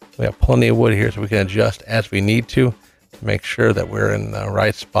 We have plenty of wood here so we can adjust as we need to make sure that we're in the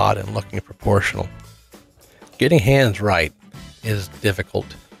right spot and looking proportional. Getting hands right is difficult,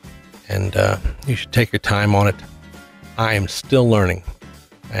 and you should take your time on it. I am still learning.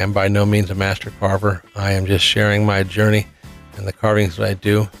 I am by no means a master carver. I am just sharing my journey and the carvings that I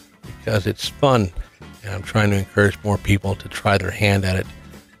do because it's fun, and I'm trying to encourage more people to try their hand at it.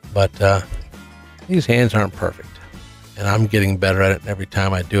 But these hands aren't perfect, and I'm getting better at it every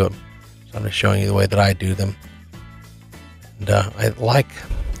time I do them. So I'm just showing you the way that I do them. And I like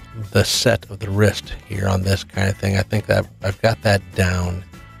the set of the wrist here on this kind of thing. I think that I've got that down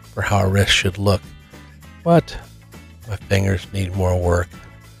for how a wrist should look, but my fingers need more work.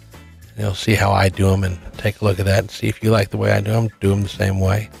 And you'll see how I do them and take a look at that and see if you like the way I do them the same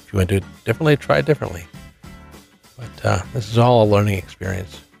way. If you want to do it differently, try it differently. But this is all a learning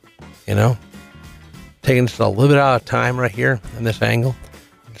experience, you know. Taking just a little bit out of time right here in this angle.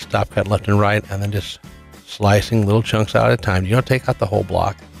 Stop cut left and right, and then just slicing little chunks out at a time. You don't take out the whole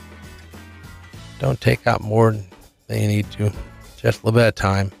block. Don't take out more than you need to. Just a little bit at a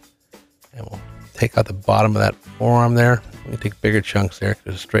time. And we'll take out the bottom of that forearm there. We take bigger chunks there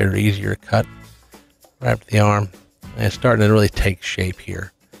because it's straighter, easier to cut. Right up to the arm. And it's starting to really take shape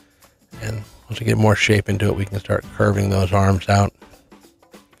here. And once we get more shape into it, we can start curving those arms out.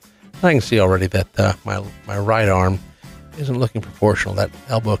 I can see already that my right arm isn't looking proportional. That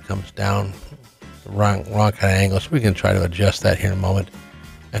elbow comes down the wrong kind of angle, so we can try to adjust that here in a moment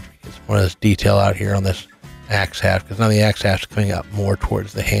after we get some more of this detail out here on this axe haft, because now the axe haft is coming up more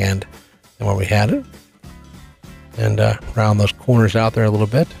towards the hand than where we had it. And round those corners out there a little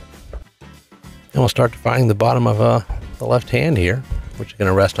bit. And we'll start defining the bottom of the left hand here, which is going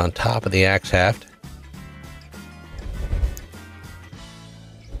to rest on top of the axe haft.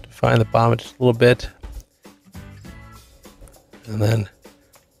 Define the bottom just a little bit. And then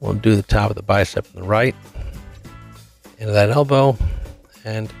we'll do the top of the bicep on the right, into that elbow,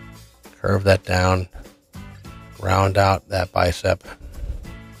 and curve that down, round out that bicep.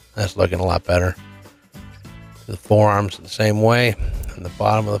 That's looking a lot better. The forearms the same way, and the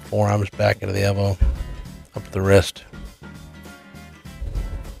bottom of the forearms back into the elbow, up to the wrist.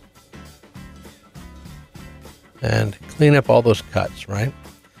 And clean up all those cuts, right?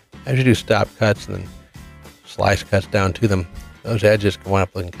 As you do stop cuts and then slice cuts down to them, those edges can wind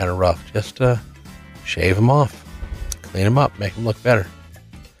up looking kind of rough. Just shave them off, clean them up, make them look better.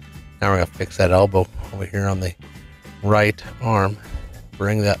 Now we're going to fix that elbow over here on the right arm.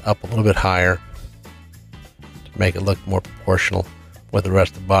 Bring that up a little bit higher to make it look more proportional with the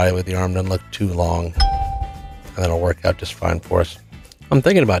rest of the body, with the arm doesn't look too long. And that'll work out just fine for us. I'm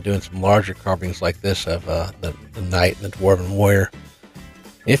thinking about doing some larger carvings like this of the knight and the dwarven warrior.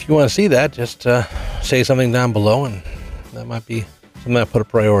 If you want to see that, just say something down below, and that might be something I put a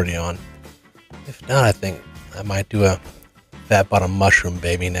priority on. If not, I think I might do a fat bottom mushroom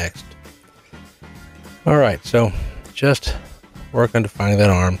baby next. Alright, so just work on defining that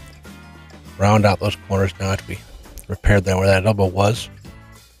arm. Round out those corners now after we repaired that where that elbow was.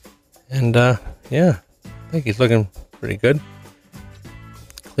 And yeah, I think he's looking pretty good.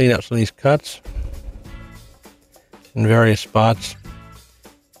 Clean up some of these cuts in various spots.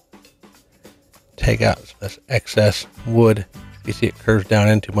 Take out some of this excess wood. If you see it curves down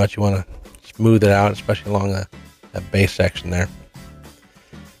in too much, you want to smooth it out, especially along that base section there.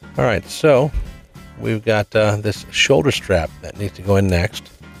 All right, so we've got this shoulder strap that needs to go in next.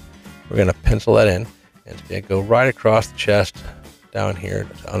 We're going to pencil that in, and it's going to go right across the chest, down here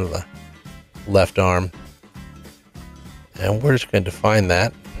under the left arm. And we're just going to define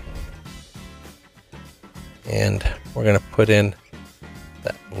that. And we're going to put in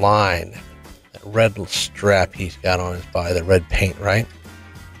that line, that red strap he's got on his body, the red paint, right?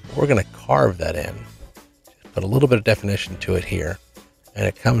 We're going to carve that in. Just put a little bit of definition to it here. And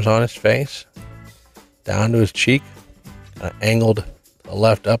it comes on his face, down to his cheek, kind of angled to the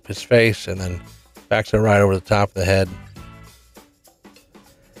left up his face, and then back to the right over the top of the head.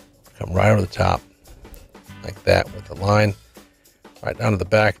 Come right over the top, like that, with the line right down to the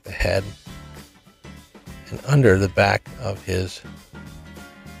back of the head and under the back of his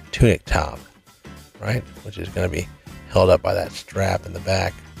tunic top, right? Which is going to be held up by that strap in the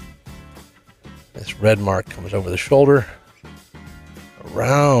back. This red mark comes over the shoulder,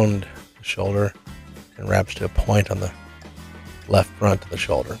 around the shoulder, and wraps to a point on the left front of the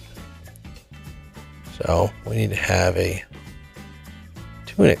shoulder. So we need to have a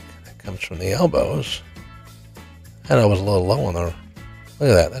tunic that comes from the elbows. That elbow's a little low on the. Look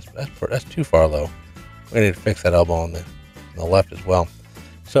at that. That's too far low. We need to fix that elbow on the left as well.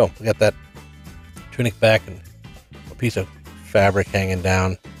 So we got that tunic back and a piece of fabric hanging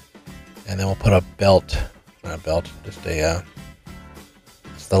down, and then we'll put a belt. Not a belt, just a.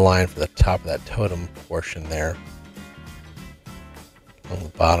 It's the line for the top of that totem portion there, on the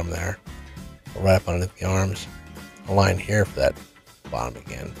bottom there, right up underneath the arms. A line here for that bottom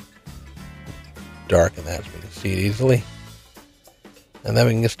again. Darken that so we can see it easily. And then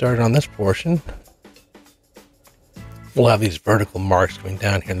we can get started on this portion. We'll have these vertical marks going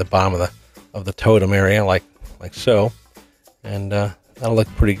down here in the bottom of the totem area, like so. And that'll look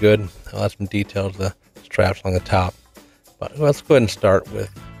pretty good. I'll add some details, the straps on the top. But let's go ahead and start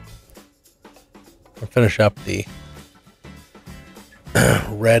with, or finish up the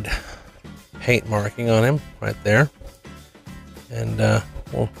red paint marking on him right there. And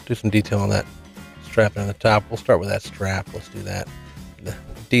we'll do some detail on that strap on the top. We'll start with that strap. Let's do that. The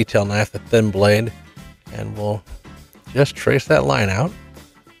detail knife, the thin blade, and we'll just trace that line out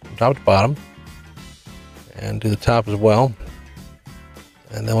from top to bottom and do the top as well.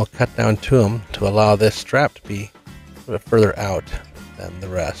 And then we'll cut down to them to allow this strap to be a little bit further out than the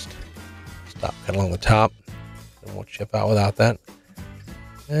rest. Stop cut along the top, and we'll chip out without that.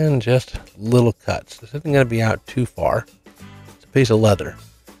 And just little cuts. This isn't going to be out too far. It's a piece of leather,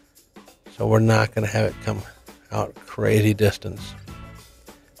 so we're not going to have it come out crazy distance.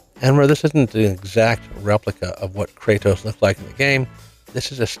 And where this isn't the exact replica of what Kratos looked like in the game,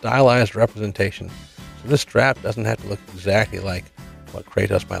 this is a stylized representation. So this strap doesn't have to look exactly like what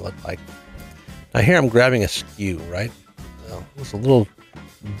Kratos might look like. Now here I'm grabbing a skew, right? It's a little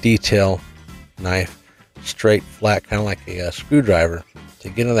detail knife, straight, flat, kind of like a screwdriver to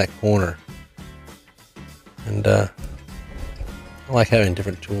get into that corner. And I like having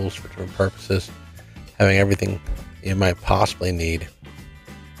different tools for different purposes, having everything you might possibly need.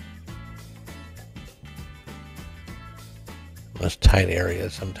 Those tight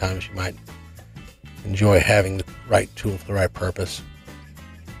areas, sometimes you might enjoy having the right tool for the right purpose.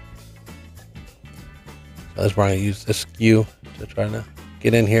 So that's where I'm going to use this skew to try to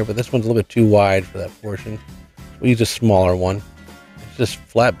get in here, but this one's a little bit too wide for that portion. So we'll use a smaller one. It's just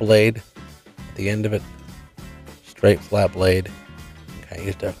flat blade at the end of it, straight flat blade. Okay,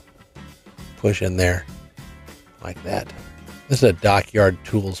 just to push in there like that. This is a Dockyard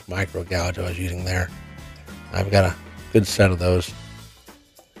Tools micro gouge I was using there. I've got a good set of those,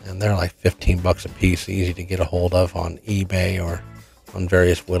 and they're like 15 bucks a piece, easy to get a hold of on eBay or on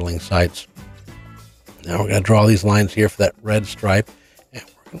various whittling sites. Now we're going to draw these lines here for that red stripe, and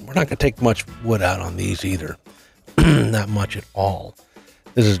we're not going to take much wood out on these either. Not much at all.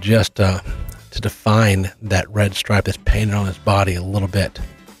 This is just to define that red stripe that's painted on his body a little bit,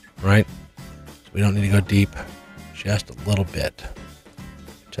 right? So we don't need to go deep, just a little bit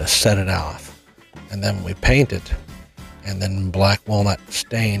to set it off. And then when we paint it, and then black walnut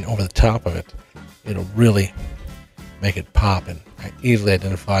stain over the top of it, it'll really make it pop and easily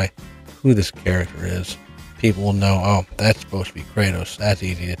identify who this character is. People will know, oh, that's supposed to be Kratos. That's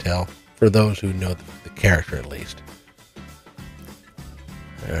easy to tell, for those who know the character at least.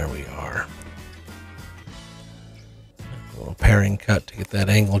 There we are. A little paring cut to get that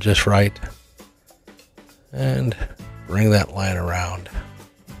angle just right. And bring that line around.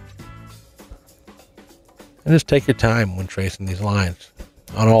 And just take your time when tracing these lines.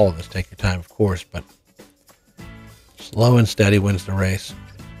 Not all of this, take your time, of course, but slow and steady wins the race.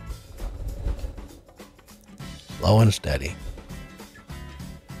 Slow and steady.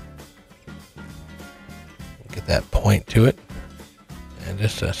 Get that point to it. And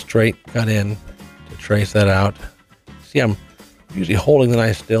just a straight cut in to trace that out. See, I'm usually holding the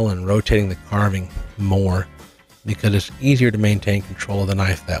knife still and rotating the carving more because it's easier to maintain control of the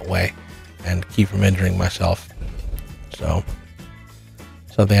knife that way and keep from injuring myself. So,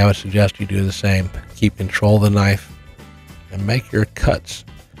 something I would suggest you do the same. Keep control of the knife and make your cuts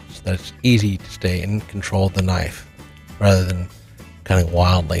so that it's easy to stay in control of the knife rather than cutting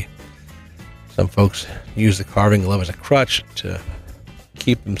wildly. Some folks use the carving glove as a crutch to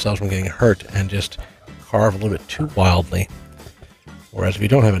keep themselves from getting hurt and just carve a little bit too wildly. Whereas if you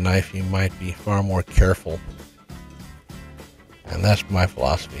don't have a knife, you might be far more careful. And that's my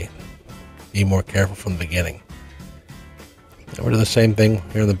philosophy. Be more careful from the beginning. And we'll do the same thing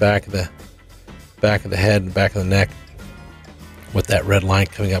here in the back of the head and back of the neck with that red line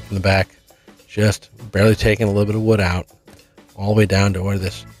coming up from the back. Just barely taking a little bit of wood out all the way down to where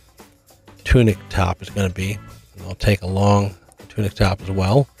this tunic top is going to be. And I'll take along the tunic top as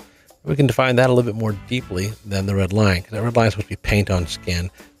well. We can define that a little bit more deeply than the red line, because that red line is supposed to be paint on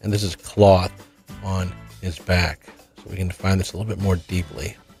skin, and this is cloth on his back. So we can define this a little bit more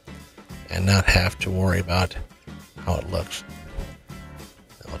deeply and not have to worry about how it looks.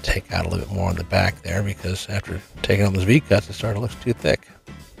 I'll take out a little bit more on the back there, because after taking out those V-cuts, it started to look too thick.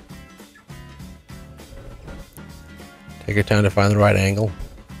 Take your time to find the right angle,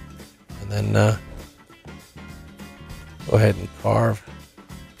 and then go ahead and carve,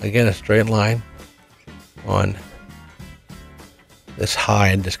 again, a straight line on this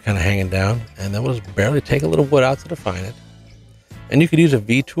hide just kind of hanging down, and then we'll just barely take a little wood out to define it. And you could use a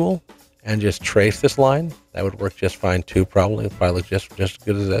V-tool and just trace this line. That would work just fine too, probably. It'll probably look just as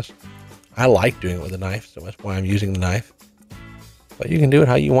good as this. I like doing it with a knife, so that's why I'm using the knife. But you can do it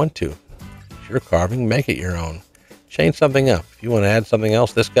how you want to. If you're carving, make it your own. Change something up. If you want to add something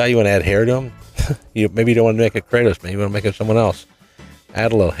else, this guy, you want to add hair to him, maybe you don't want to make it Kratos, maybe you want to make it someone else.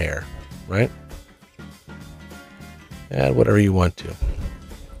 Add a little hair, right? Add whatever you want to.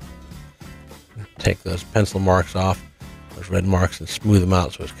 take those pencil marks off, those red marks, and smooth them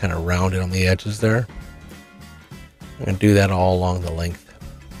out so it's kind of rounded on the edges there. I'm going to do that all along the length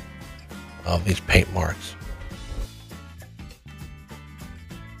of these paint marks.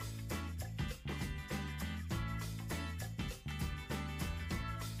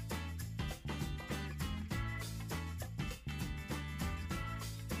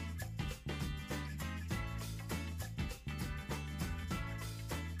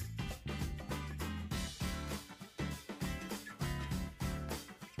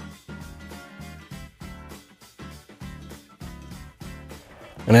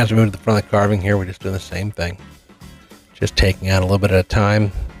 And as we move to the front of the carving here, we're just doing the same thing. Just taking out a little bit at a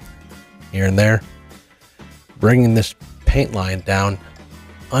time, here and there. Bringing this paint line down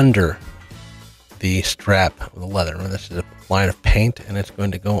under the strap of the leather. Remember, this is a line of paint, and it's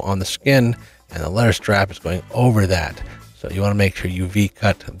going to go on the skin, and the leather strap is going over that. So you want to make sure you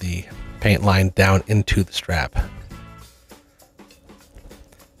V-cut the paint line down into the strap.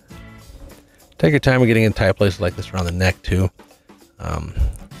 Take your time with getting in tight places like this around the neck too.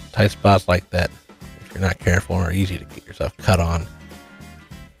 Tight spots like that, if you're not careful, are easy to get yourself cut on.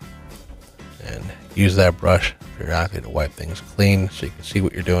 And use that brush periodically to wipe things clean so you can see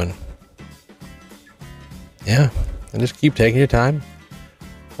what you're doing. Yeah, and just keep taking your time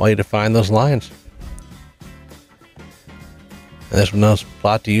while you define those lines. And this one knows a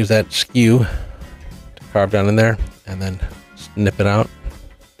lot to use that skew to carve down in there and then snip it out.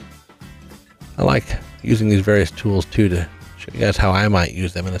 I like using these various tools too to show you guys how I might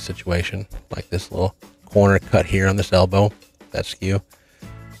use them in a situation like this little corner cut here on this elbow, that skew.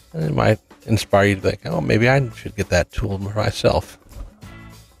 And it might inspire you to be like, oh, maybe I should get that tool myself.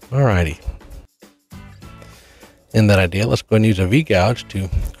 Alrighty. In that idea, let's go and use a V-gouge to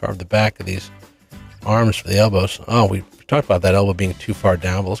carve the back of these arms for the elbows. Oh, we talked about that elbow being too far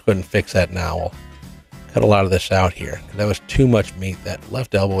down, but let's go ahead and fix that now. We'll cut a lot of this out here because that was too much meat. That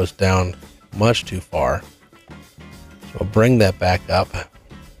left elbow was down much too far. So we'll bring that back up,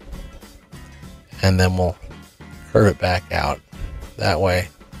 and then we'll curve it back out. That way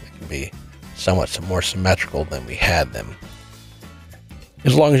it can be somewhat more symmetrical than we had them.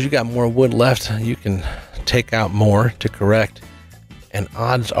 As long as you got more wood left, you can take out more to correct, and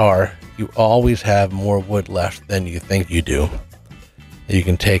odds are you always have more wood left than you think you do that you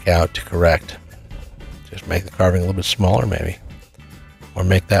can take out to correct. Just make the carving a little bit smaller maybe, or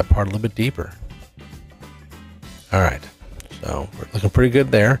make that part a little bit deeper. All right, so we're looking pretty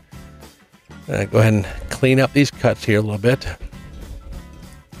good there. Go ahead and clean up these cuts here a little bit. Get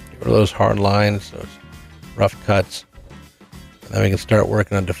rid of those hard lines, those rough cuts. And then we can start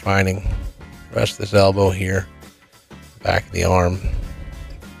working on defining the rest of this elbow here, back of the arm.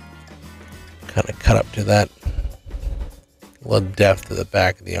 Kind of cut up to that little depth to the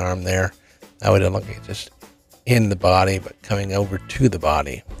back of the arm there. That way it doesn't look like it's just in the body, but coming over to the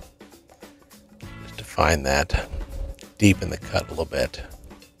body. Just define that. Deepen the cut a little bit.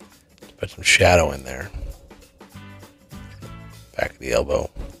 Put some shadow in there. Back of the elbow.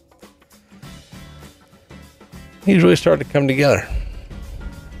 These really start to come together.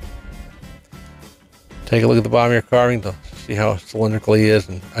 Take a look at the bottom of your carving to see how cylindrical he is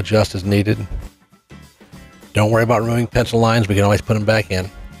and adjust as needed. Don't worry about removing pencil lines. We can always put them back in.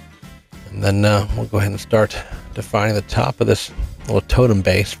 And then we'll go ahead and start defining the top of this little totem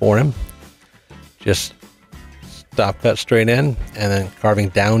base for him. Just stop cut straight in and then carving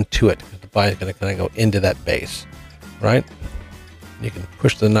down to it. The body's going to kind of go into that base, right? You can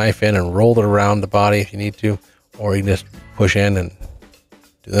push the knife in and roll it around the body if you need to, or you can just push in and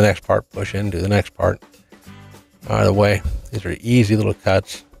do the next part, push in, do the next part. Either way, these are easy little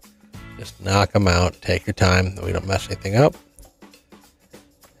cuts. Just knock them out, take your time, so we don't mess anything up.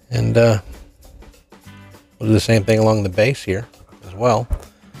 And we'll do the same thing along the base here as well.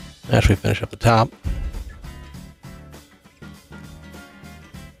 After we finish up the top.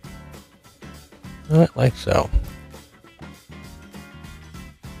 Like so.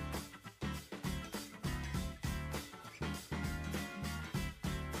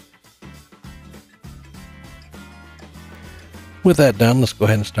 With that done, let's go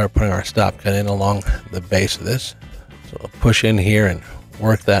ahead and start putting our stop cut in along the base of this. So we'll push in here and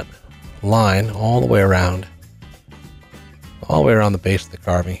work that line all the way around the base of the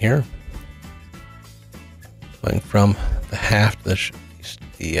carving here. Going from the haft,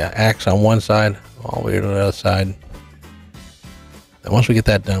 the axe on one side, all the way to the other side. And once we get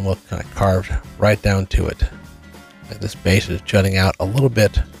that done, we'll kind of carve right down to it. Like this base is jutting out a little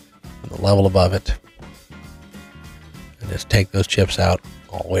bit from the level above it. And just take those chips out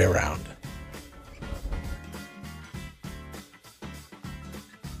all the way around.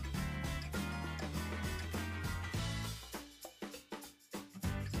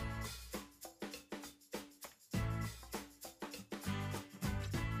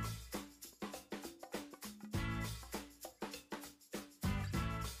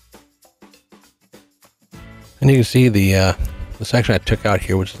 And you can see the section I took out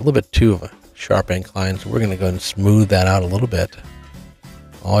here, which is a little bit too of a sharp incline, so we're going to go ahead and smooth that out a little bit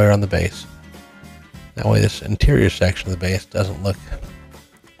all the way around the base. That way this interior section of the base doesn't look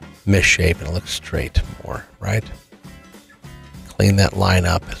misshapen, it looks straight more, right? Clean that line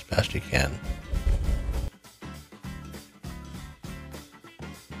up as best you can.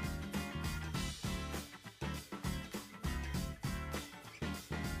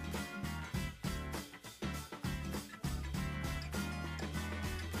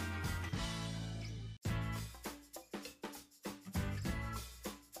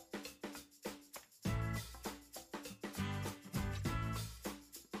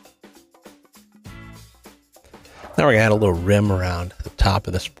 Now we're going to add a little rim around the top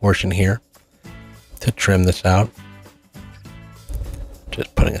of this portion here to trim this out.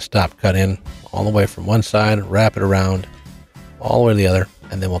 Just putting a stop cut in all the way from one side, wrap it around all the way to the other,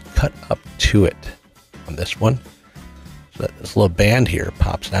 and then we'll cut up to it on this one so that this little band here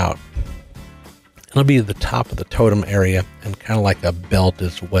pops out. It'll be the top of the totem area and kind of like a belt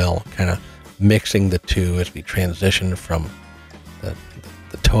as well, kind of mixing the two as we transition from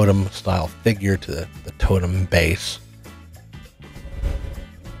the totem style figure to the totem base.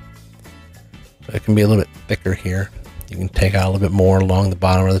 So it can be a little bit thicker here. You can take out a little bit more along the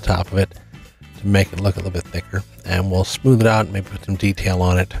bottom or the top of it to make it look a little bit thicker, and we'll smooth it out and maybe put some detail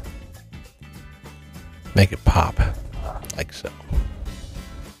on it, make it pop like so.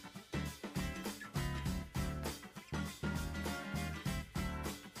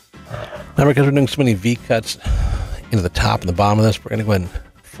 Now, because we're doing so many V cuts into the top and the bottom of this, we're going to go ahead and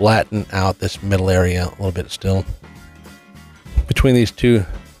flatten out this middle area a little bit still. Between these two,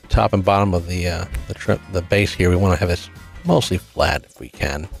 top and bottom of the base here, we want to have this mostly flat if we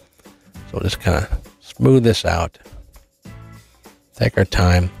can. So we'll just kind of smooth this out. Take our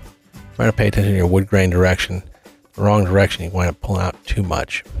time. Try to pay attention to your wood grain direction. The wrong direction, you wind up pulling out too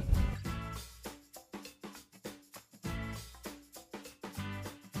much.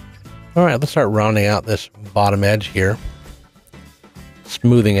 All right, let's start rounding out this bottom edge here,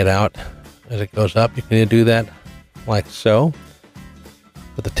 smoothing it out as it goes up. You can either do that like so,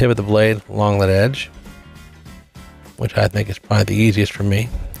 with the tip of the blade along that edge, which I think is probably the easiest for me,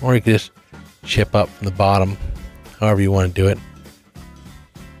 or you can just chip up from the bottom, however you want to do it.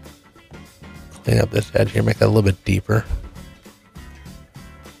 Clean up this edge here, make that a little bit deeper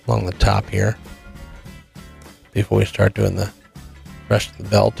along the top here before we start doing the rest of the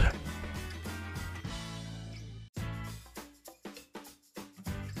belt.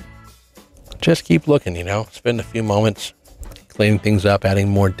 Just keep looking, you know, spend a few moments cleaning things up, adding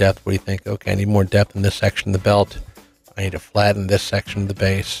more depth where you think, okay, I need more depth in this section of the belt. I need to flatten this section of the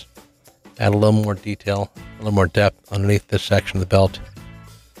base. Add a little more detail, a little more depth underneath this section of the belt.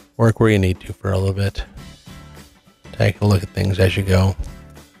 Work where you need to for a little bit. Take a look at things as you go.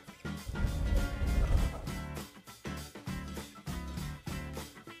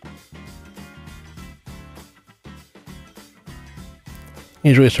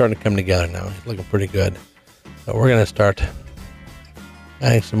 He's really starting to come together now. He's looking pretty good. So we're going to start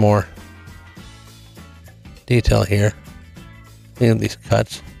adding some more detail here. Clean up these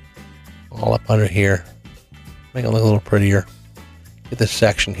cuts all up under here. Make it look a little prettier. Get this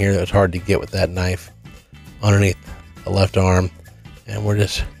section here that was hard to get with that knife underneath the left arm. And we're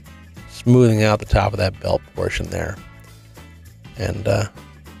just smoothing out the top of that belt portion there. And I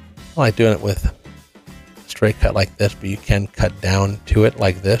like doing it with straight cut like this, but you can cut down to it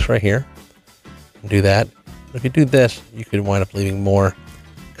like this right here and do that. If you do this, you could wind up leaving more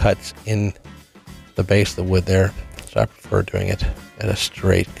cuts in the base of the wood there. So I prefer doing it at a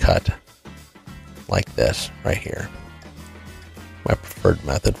straight cut like this right here. My preferred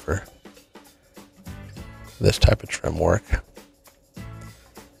method for this type of trim work.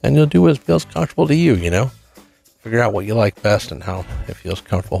 And you'll do what feels comfortable to you, you know? Figure out what you like best and how it feels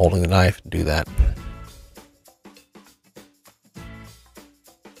comfortable holding the knife and do that.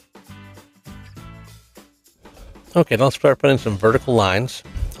 Okay, now let's start putting some vertical lines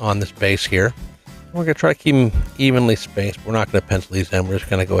on this base here. We're going to try to keep them evenly spaced. We're not going to pencil these in. We're just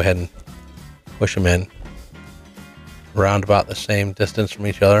going to go ahead and push them in around about the same distance from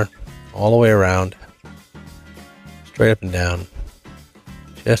each other, all the way around, straight up and down,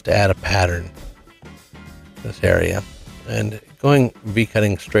 just to add a pattern to this area. And going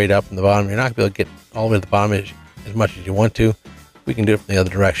V-cutting straight up from the bottom, you're not going to be able to get all the way to the bottom as much as you want to. We can do it from the other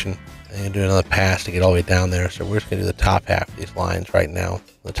direction. And do another pass to get all the way down there. So we're just going to do the top half of these lines right now.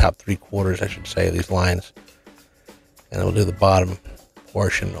 The top 3/4, I should say, of these lines. And we'll do the bottom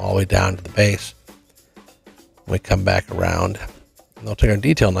portion all the way down to the base. When we come back around, and we'll take our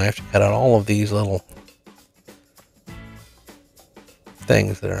detail knife to cut out all of these little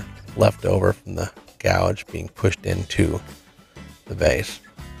things that are left over from the gouge being pushed into the base.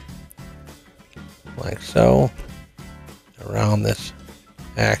 Like so. Around this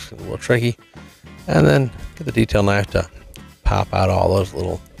axe, a little tricky. And then get the detail knife to pop out all those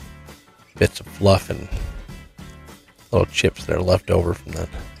little bits of fluff and little chips that are left over from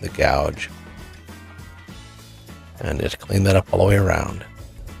the gouge. And just clean that up all the way around.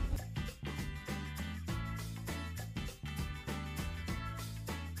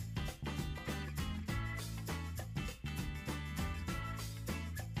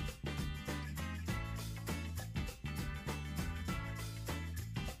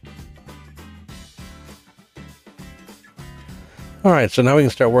 Alright, so now we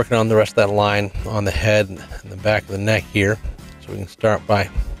can start working on the rest of that line on the head and the back of the neck here. So we can start by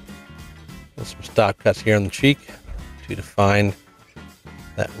some stop cuts here on the cheek to define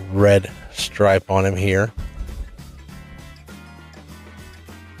that red stripe on him here.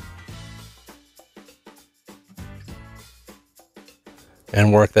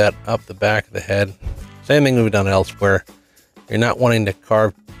 And work that up the back of the head. Same thing we've done elsewhere. You're not wanting to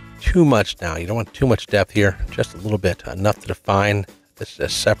carve too much now. You don't want too much depth here, just a little bit, enough to define this is a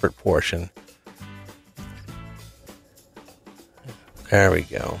separate portion. There we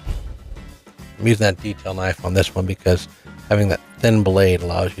go. I'm using that detail knife on this one because having that thin blade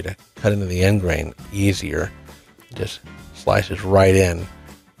allows you to cut into the end grain easier. It just slices right in,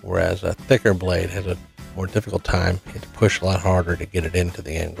 whereas a thicker blade has a more difficult time. You have to push a lot harder to get it into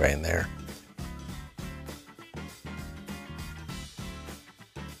the end grain there.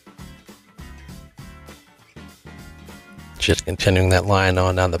 Just continuing that line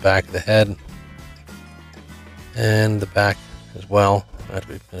on down the back of the head and the back as well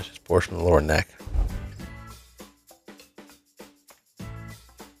after we finish this portion of the lower neck.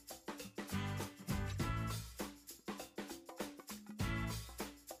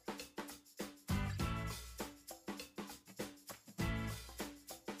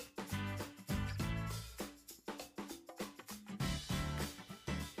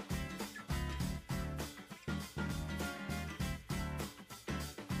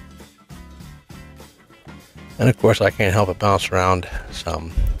 And of course, I can't help but bounce around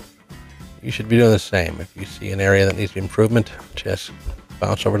some. You should be doing the same. If you see an area that needs improvement, just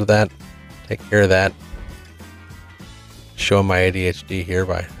bounce over to that, take care of that. Showing my ADHD here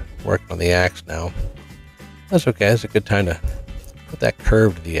by working on the axe now. That's okay. It's a good time to put that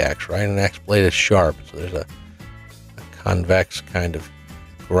curve to the axe, right? An axe blade is sharp, so there's a convex kind of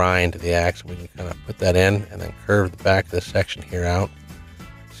grind to the axe. We can kind of put that in and then curve the back of this section here out.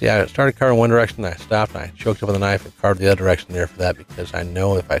 See, I started carving one direction, I stopped, and I choked up with a knife and carved the other direction there for that, because I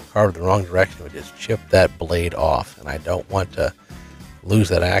know if I carved the wrong direction, it would just chip that blade off, and I don't want to lose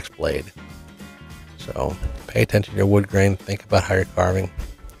that axe blade. So pay attention to your wood grain, think about how you're carving.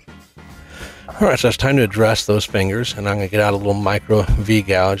 Alright, so it's time to address those fingers, and I'm going to get out a little micro V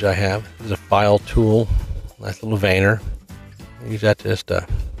gouge I have. This is a file tool, nice little veiner. Use that to just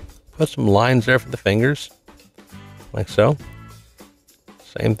put some lines there for the fingers, like so.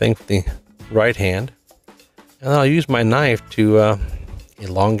 Same thing for the right hand. And I'll use my knife to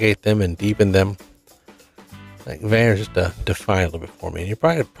elongate them and deepen them. Like veiner just to define a little bit for me. And you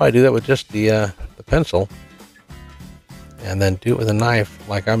probably do that with just the pencil. And then do it with a knife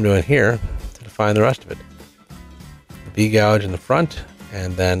like I'm doing here to define the rest of it. The V gouge in the front,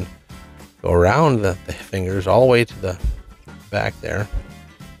 and then go around the fingers all the way to the back there.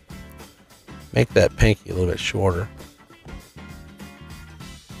 Make that pinky a little bit shorter.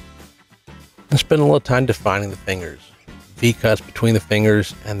 And spend a little time defining the fingers. V-cuts between the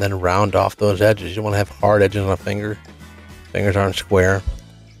fingers, and then round off those edges. You don't want to have hard edges on a finger. Fingers aren't square.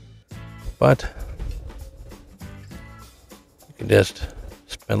 But you can just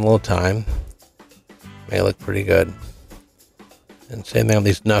spend a little time. Make it look pretty good. And same thing on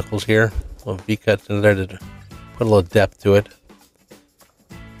these knuckles here. Little V-cuts in there to put a little depth to it.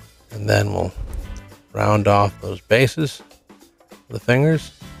 And then we'll round off those bases of the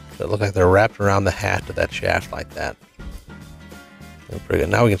fingers. So it looks like they're wrapped around the haft of that shaft like that. Pretty good.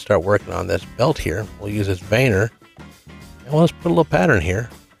 Now we can start working on this belt here. We'll use this veiner, and we'll just put a little pattern here.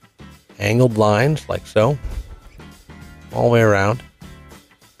 Angled lines like so, all the way around.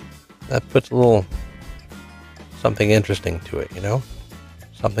 That puts a little something interesting to it, you know?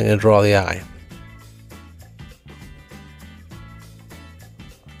 Something to draw the eye.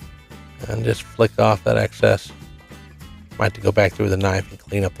 And just flick off that excess. Might have to go back through the knife and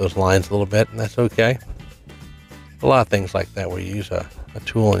clean up those lines a little bit, and that's okay. A lot of things like that where you use a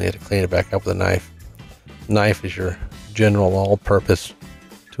tool and you have to clean it back up with a knife. Knife is your general all-purpose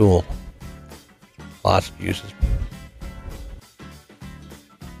tool. Lots of uses.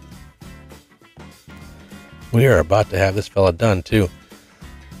 We are about to have this fella done too.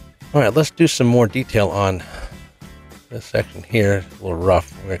 All right, let's do some more detail on this section here. It's a little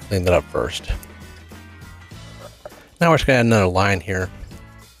rough. We're gonna clean that up first. Now we're just gonna add another line here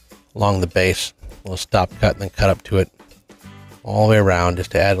along the base. A little stop cut and then cut up to it all the way around,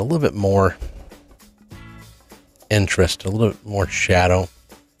 just to add a little bit more interest, a little bit more shadow,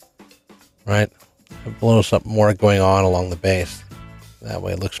 right? A little something more going on along the base. That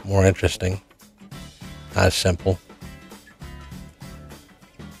way it looks more interesting. Not as simple.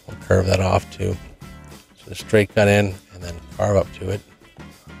 We'll curve that off too. So straight cut in and then carve up to it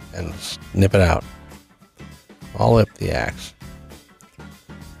and snip it out. All the way up the axe.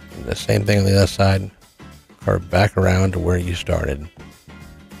 And the same thing on the other side. Carve back around to where you started.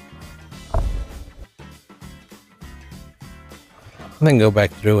 And then go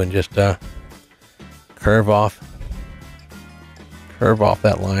back through and just curve off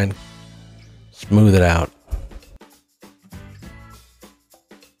that line, smooth it out.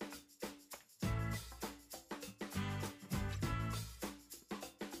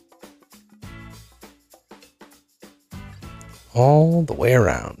 All the way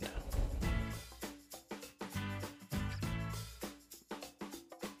around.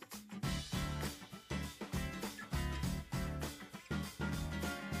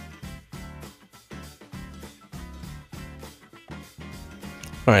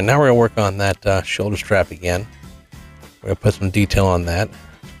 All right, now we're going to work on that shoulder strap again. We're going to put some detail on that.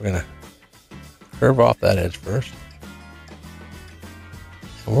 We're going to curve off that edge first.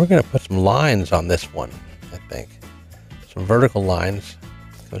 And we're going to put some lines on this one, I think. Some vertical lines.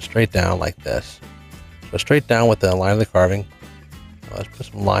 Go straight down like this. So straight down with the line of the carving. Let's put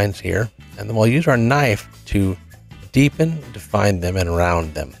some lines here. And then we'll use our knife to deepen, define them, and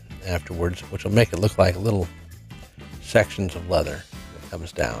round them afterwards, which will make it look like little sections of leather.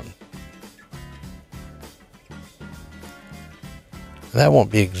 Comes down. And that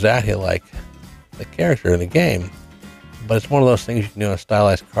won't be exactly like the character in the game, but it's one of those things you can do on a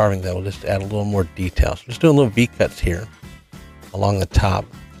stylized carving that will just add a little more detail. So just doing little V-cuts here along the top,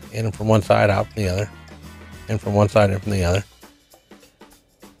 in from one side, out from the other, in from one side, in from the other.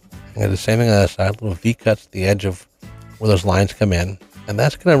 And the same thing on the other side, little V-cuts at the edge of where those lines come in, and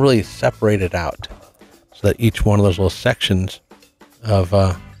that's going to really separate it out so that each one of those little sections of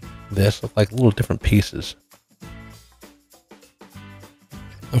this look like little different pieces.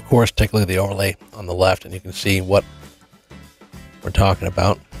 Of course, take a look at the overlay on the left and you can see what we're talking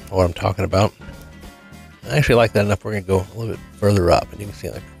about, what I'm talking about. I actually like that enough. We're going to go a little bit further up and you can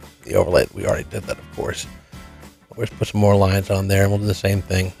see like the overlay. We already did that, of course. We'll just put some more lines on there and we'll do the same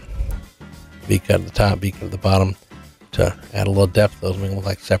thing. V-cut at the top, V-cut at the bottom to add a little depth. Those make them look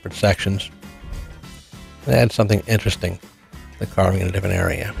like separate sections. And add something interesting. The carving in a different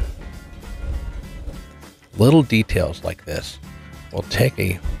area. Little details like this will take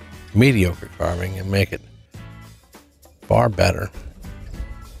a mediocre carving and make it far better.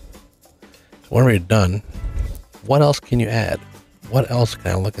 So when we're done, what else can you add? What else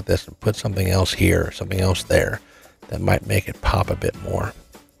can I look at this and put something else here, something else there that might make it pop a bit more?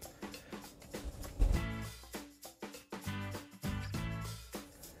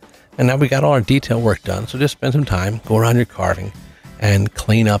 And now we got all our detail work done, so just spend some time, go around your carving, and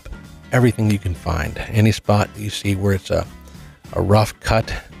clean up everything you can find. Any spot that you see where it's a rough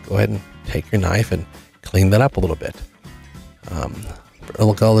cut, go ahead and take your knife and clean that up a little bit.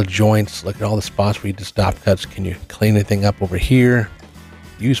 Look at all the joints, look at all the spots where you did stop cuts. Can you clean anything up over here?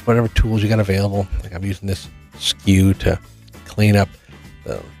 Use whatever tools you got available. Like I'm using this skew to clean up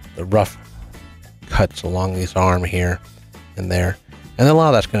the rough cuts along this arm here and there. And then a lot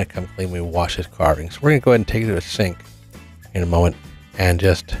of that's going to come clean when we wash this carving. So we're going to go ahead and take it to a sink in a moment and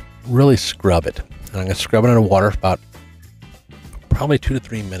just really scrub it. And I'm going to scrub it under water for about probably 2 to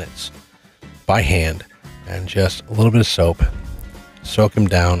 3 minutes by hand and just a little bit of soap. Soak them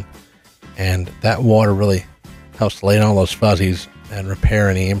down. And that water really helps lay down all those fuzzies and repair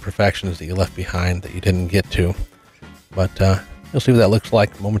any imperfections that you left behind that you didn't get to. But you'll see what that looks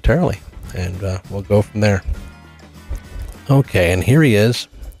like momentarily. And we'll go from there. Okay, and here he is,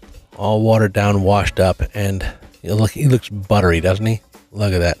 all watered down, washed up, and he looks buttery, doesn't he?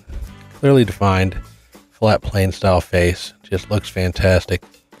 Look at that. Clearly defined, flat, plain style face. Just looks fantastic.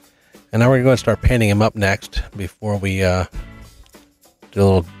 And now we're going to start painting him up next before we do a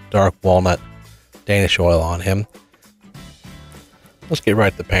little dark walnut Danish oil on him. Let's get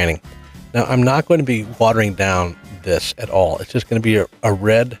right to the painting. Now, I'm not going to be watering down this at all. It's just going to be a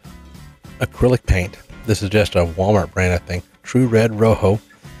red acrylic paint. This is just a Walmart brand, I think. True Red Rojo.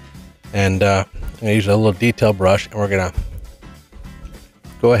 And I'm going to use a little detail brush, and we're going to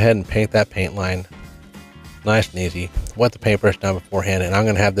go ahead and paint that paint line Nice and easy. Wet the paintbrush down beforehand, and I'm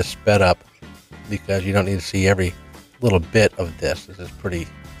going to have this sped up because you don't need to see every little bit of this. This is pretty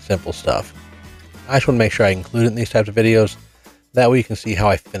simple stuff. I just want to make sure I include it in these types of videos. That way you can see how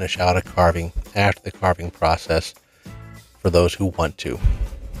I finish out a carving after the carving process for those who want to.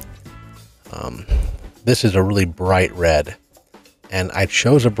 This is a really bright red, and I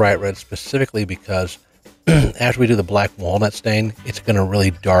chose a bright red specifically because after we do the black walnut stain, it's going to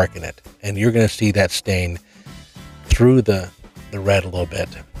really darken it, and you're going to see that stain through the red a little bit,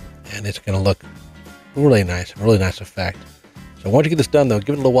 and it's going to look really nice effect. So once you get this done though,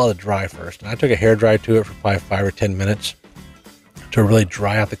 give it a little while to dry first. And I took a hair dry to it for probably 5 or 10 minutes to really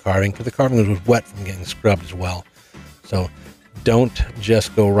dry out the carving, because the carving was wet from getting scrubbed as well. So don't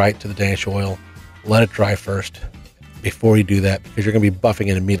just go right to the Danish oil. Let it dry first before you do that, because you're going to be buffing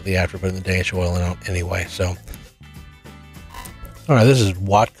it immediately after putting the Danish oil in anyway. So, all right, this is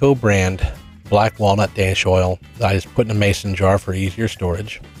Watco brand black walnut Danish oil that I just put in a mason jar for easier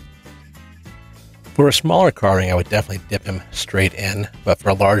storage. For a smaller carving, I would definitely dip him straight in, but for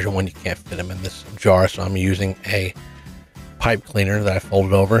a larger one, you can't fit him in this jar, so I'm using a pipe cleaner that I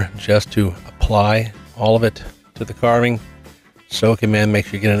folded over just to apply all of it to the carving. Soak him in, make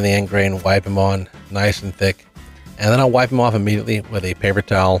sure you get into the end grain, wipe him on nice and thick, and then I'll wipe him off immediately with a paper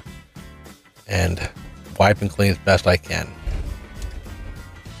towel and wipe and clean as best I can.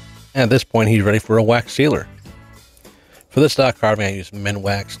 And at this point, he's ready for a wax sealer. For this style carving, I use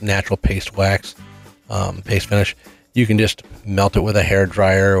Minwax natural paste wax, paste finish. You can just melt it with a hair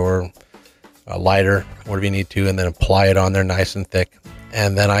dryer or a lighter, whatever you need to, and then apply it on there nice and thick.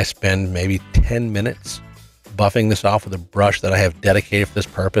 And then I spend maybe 10 minutes buffing this off with a brush that I have dedicated for this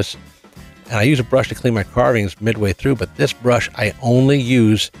purpose. And I use a brush to clean my carvings midway through, but this brush I only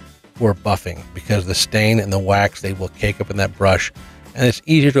use for buffing because the stain and the wax, they will cake up in that brush. And it's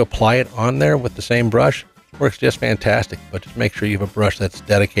easier to apply it on there with the same brush. Works just fantastic, but just make sure you have a brush that's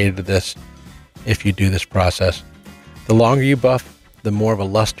dedicated to this if you do this process. The longer you buff, the more of a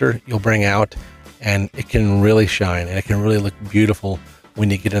luster you'll bring out, and it can really shine, and it can really look beautiful when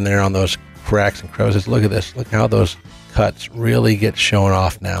you get in there on those cracks and crevices. Look at this. Look how those cuts really get shown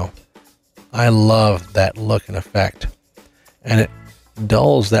off now. I love that look and effect, and it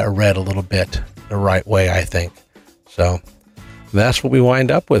dulls that red a little bit the right way, I think. So that's what we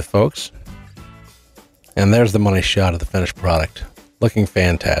wind up with, folks. And there's the money shot of the finished product. Looking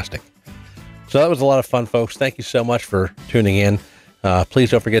fantastic. So that was a lot of fun, folks. Thank you so much for tuning in.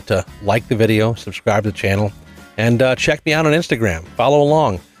 Please don't forget to like the video, subscribe to the channel, and check me out on Instagram. Follow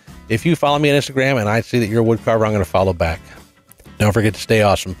along. If you follow me on Instagram and I see that you're a woodcarver, I'm going to follow back. Don't forget to stay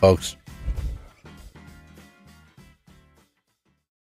awesome, folks.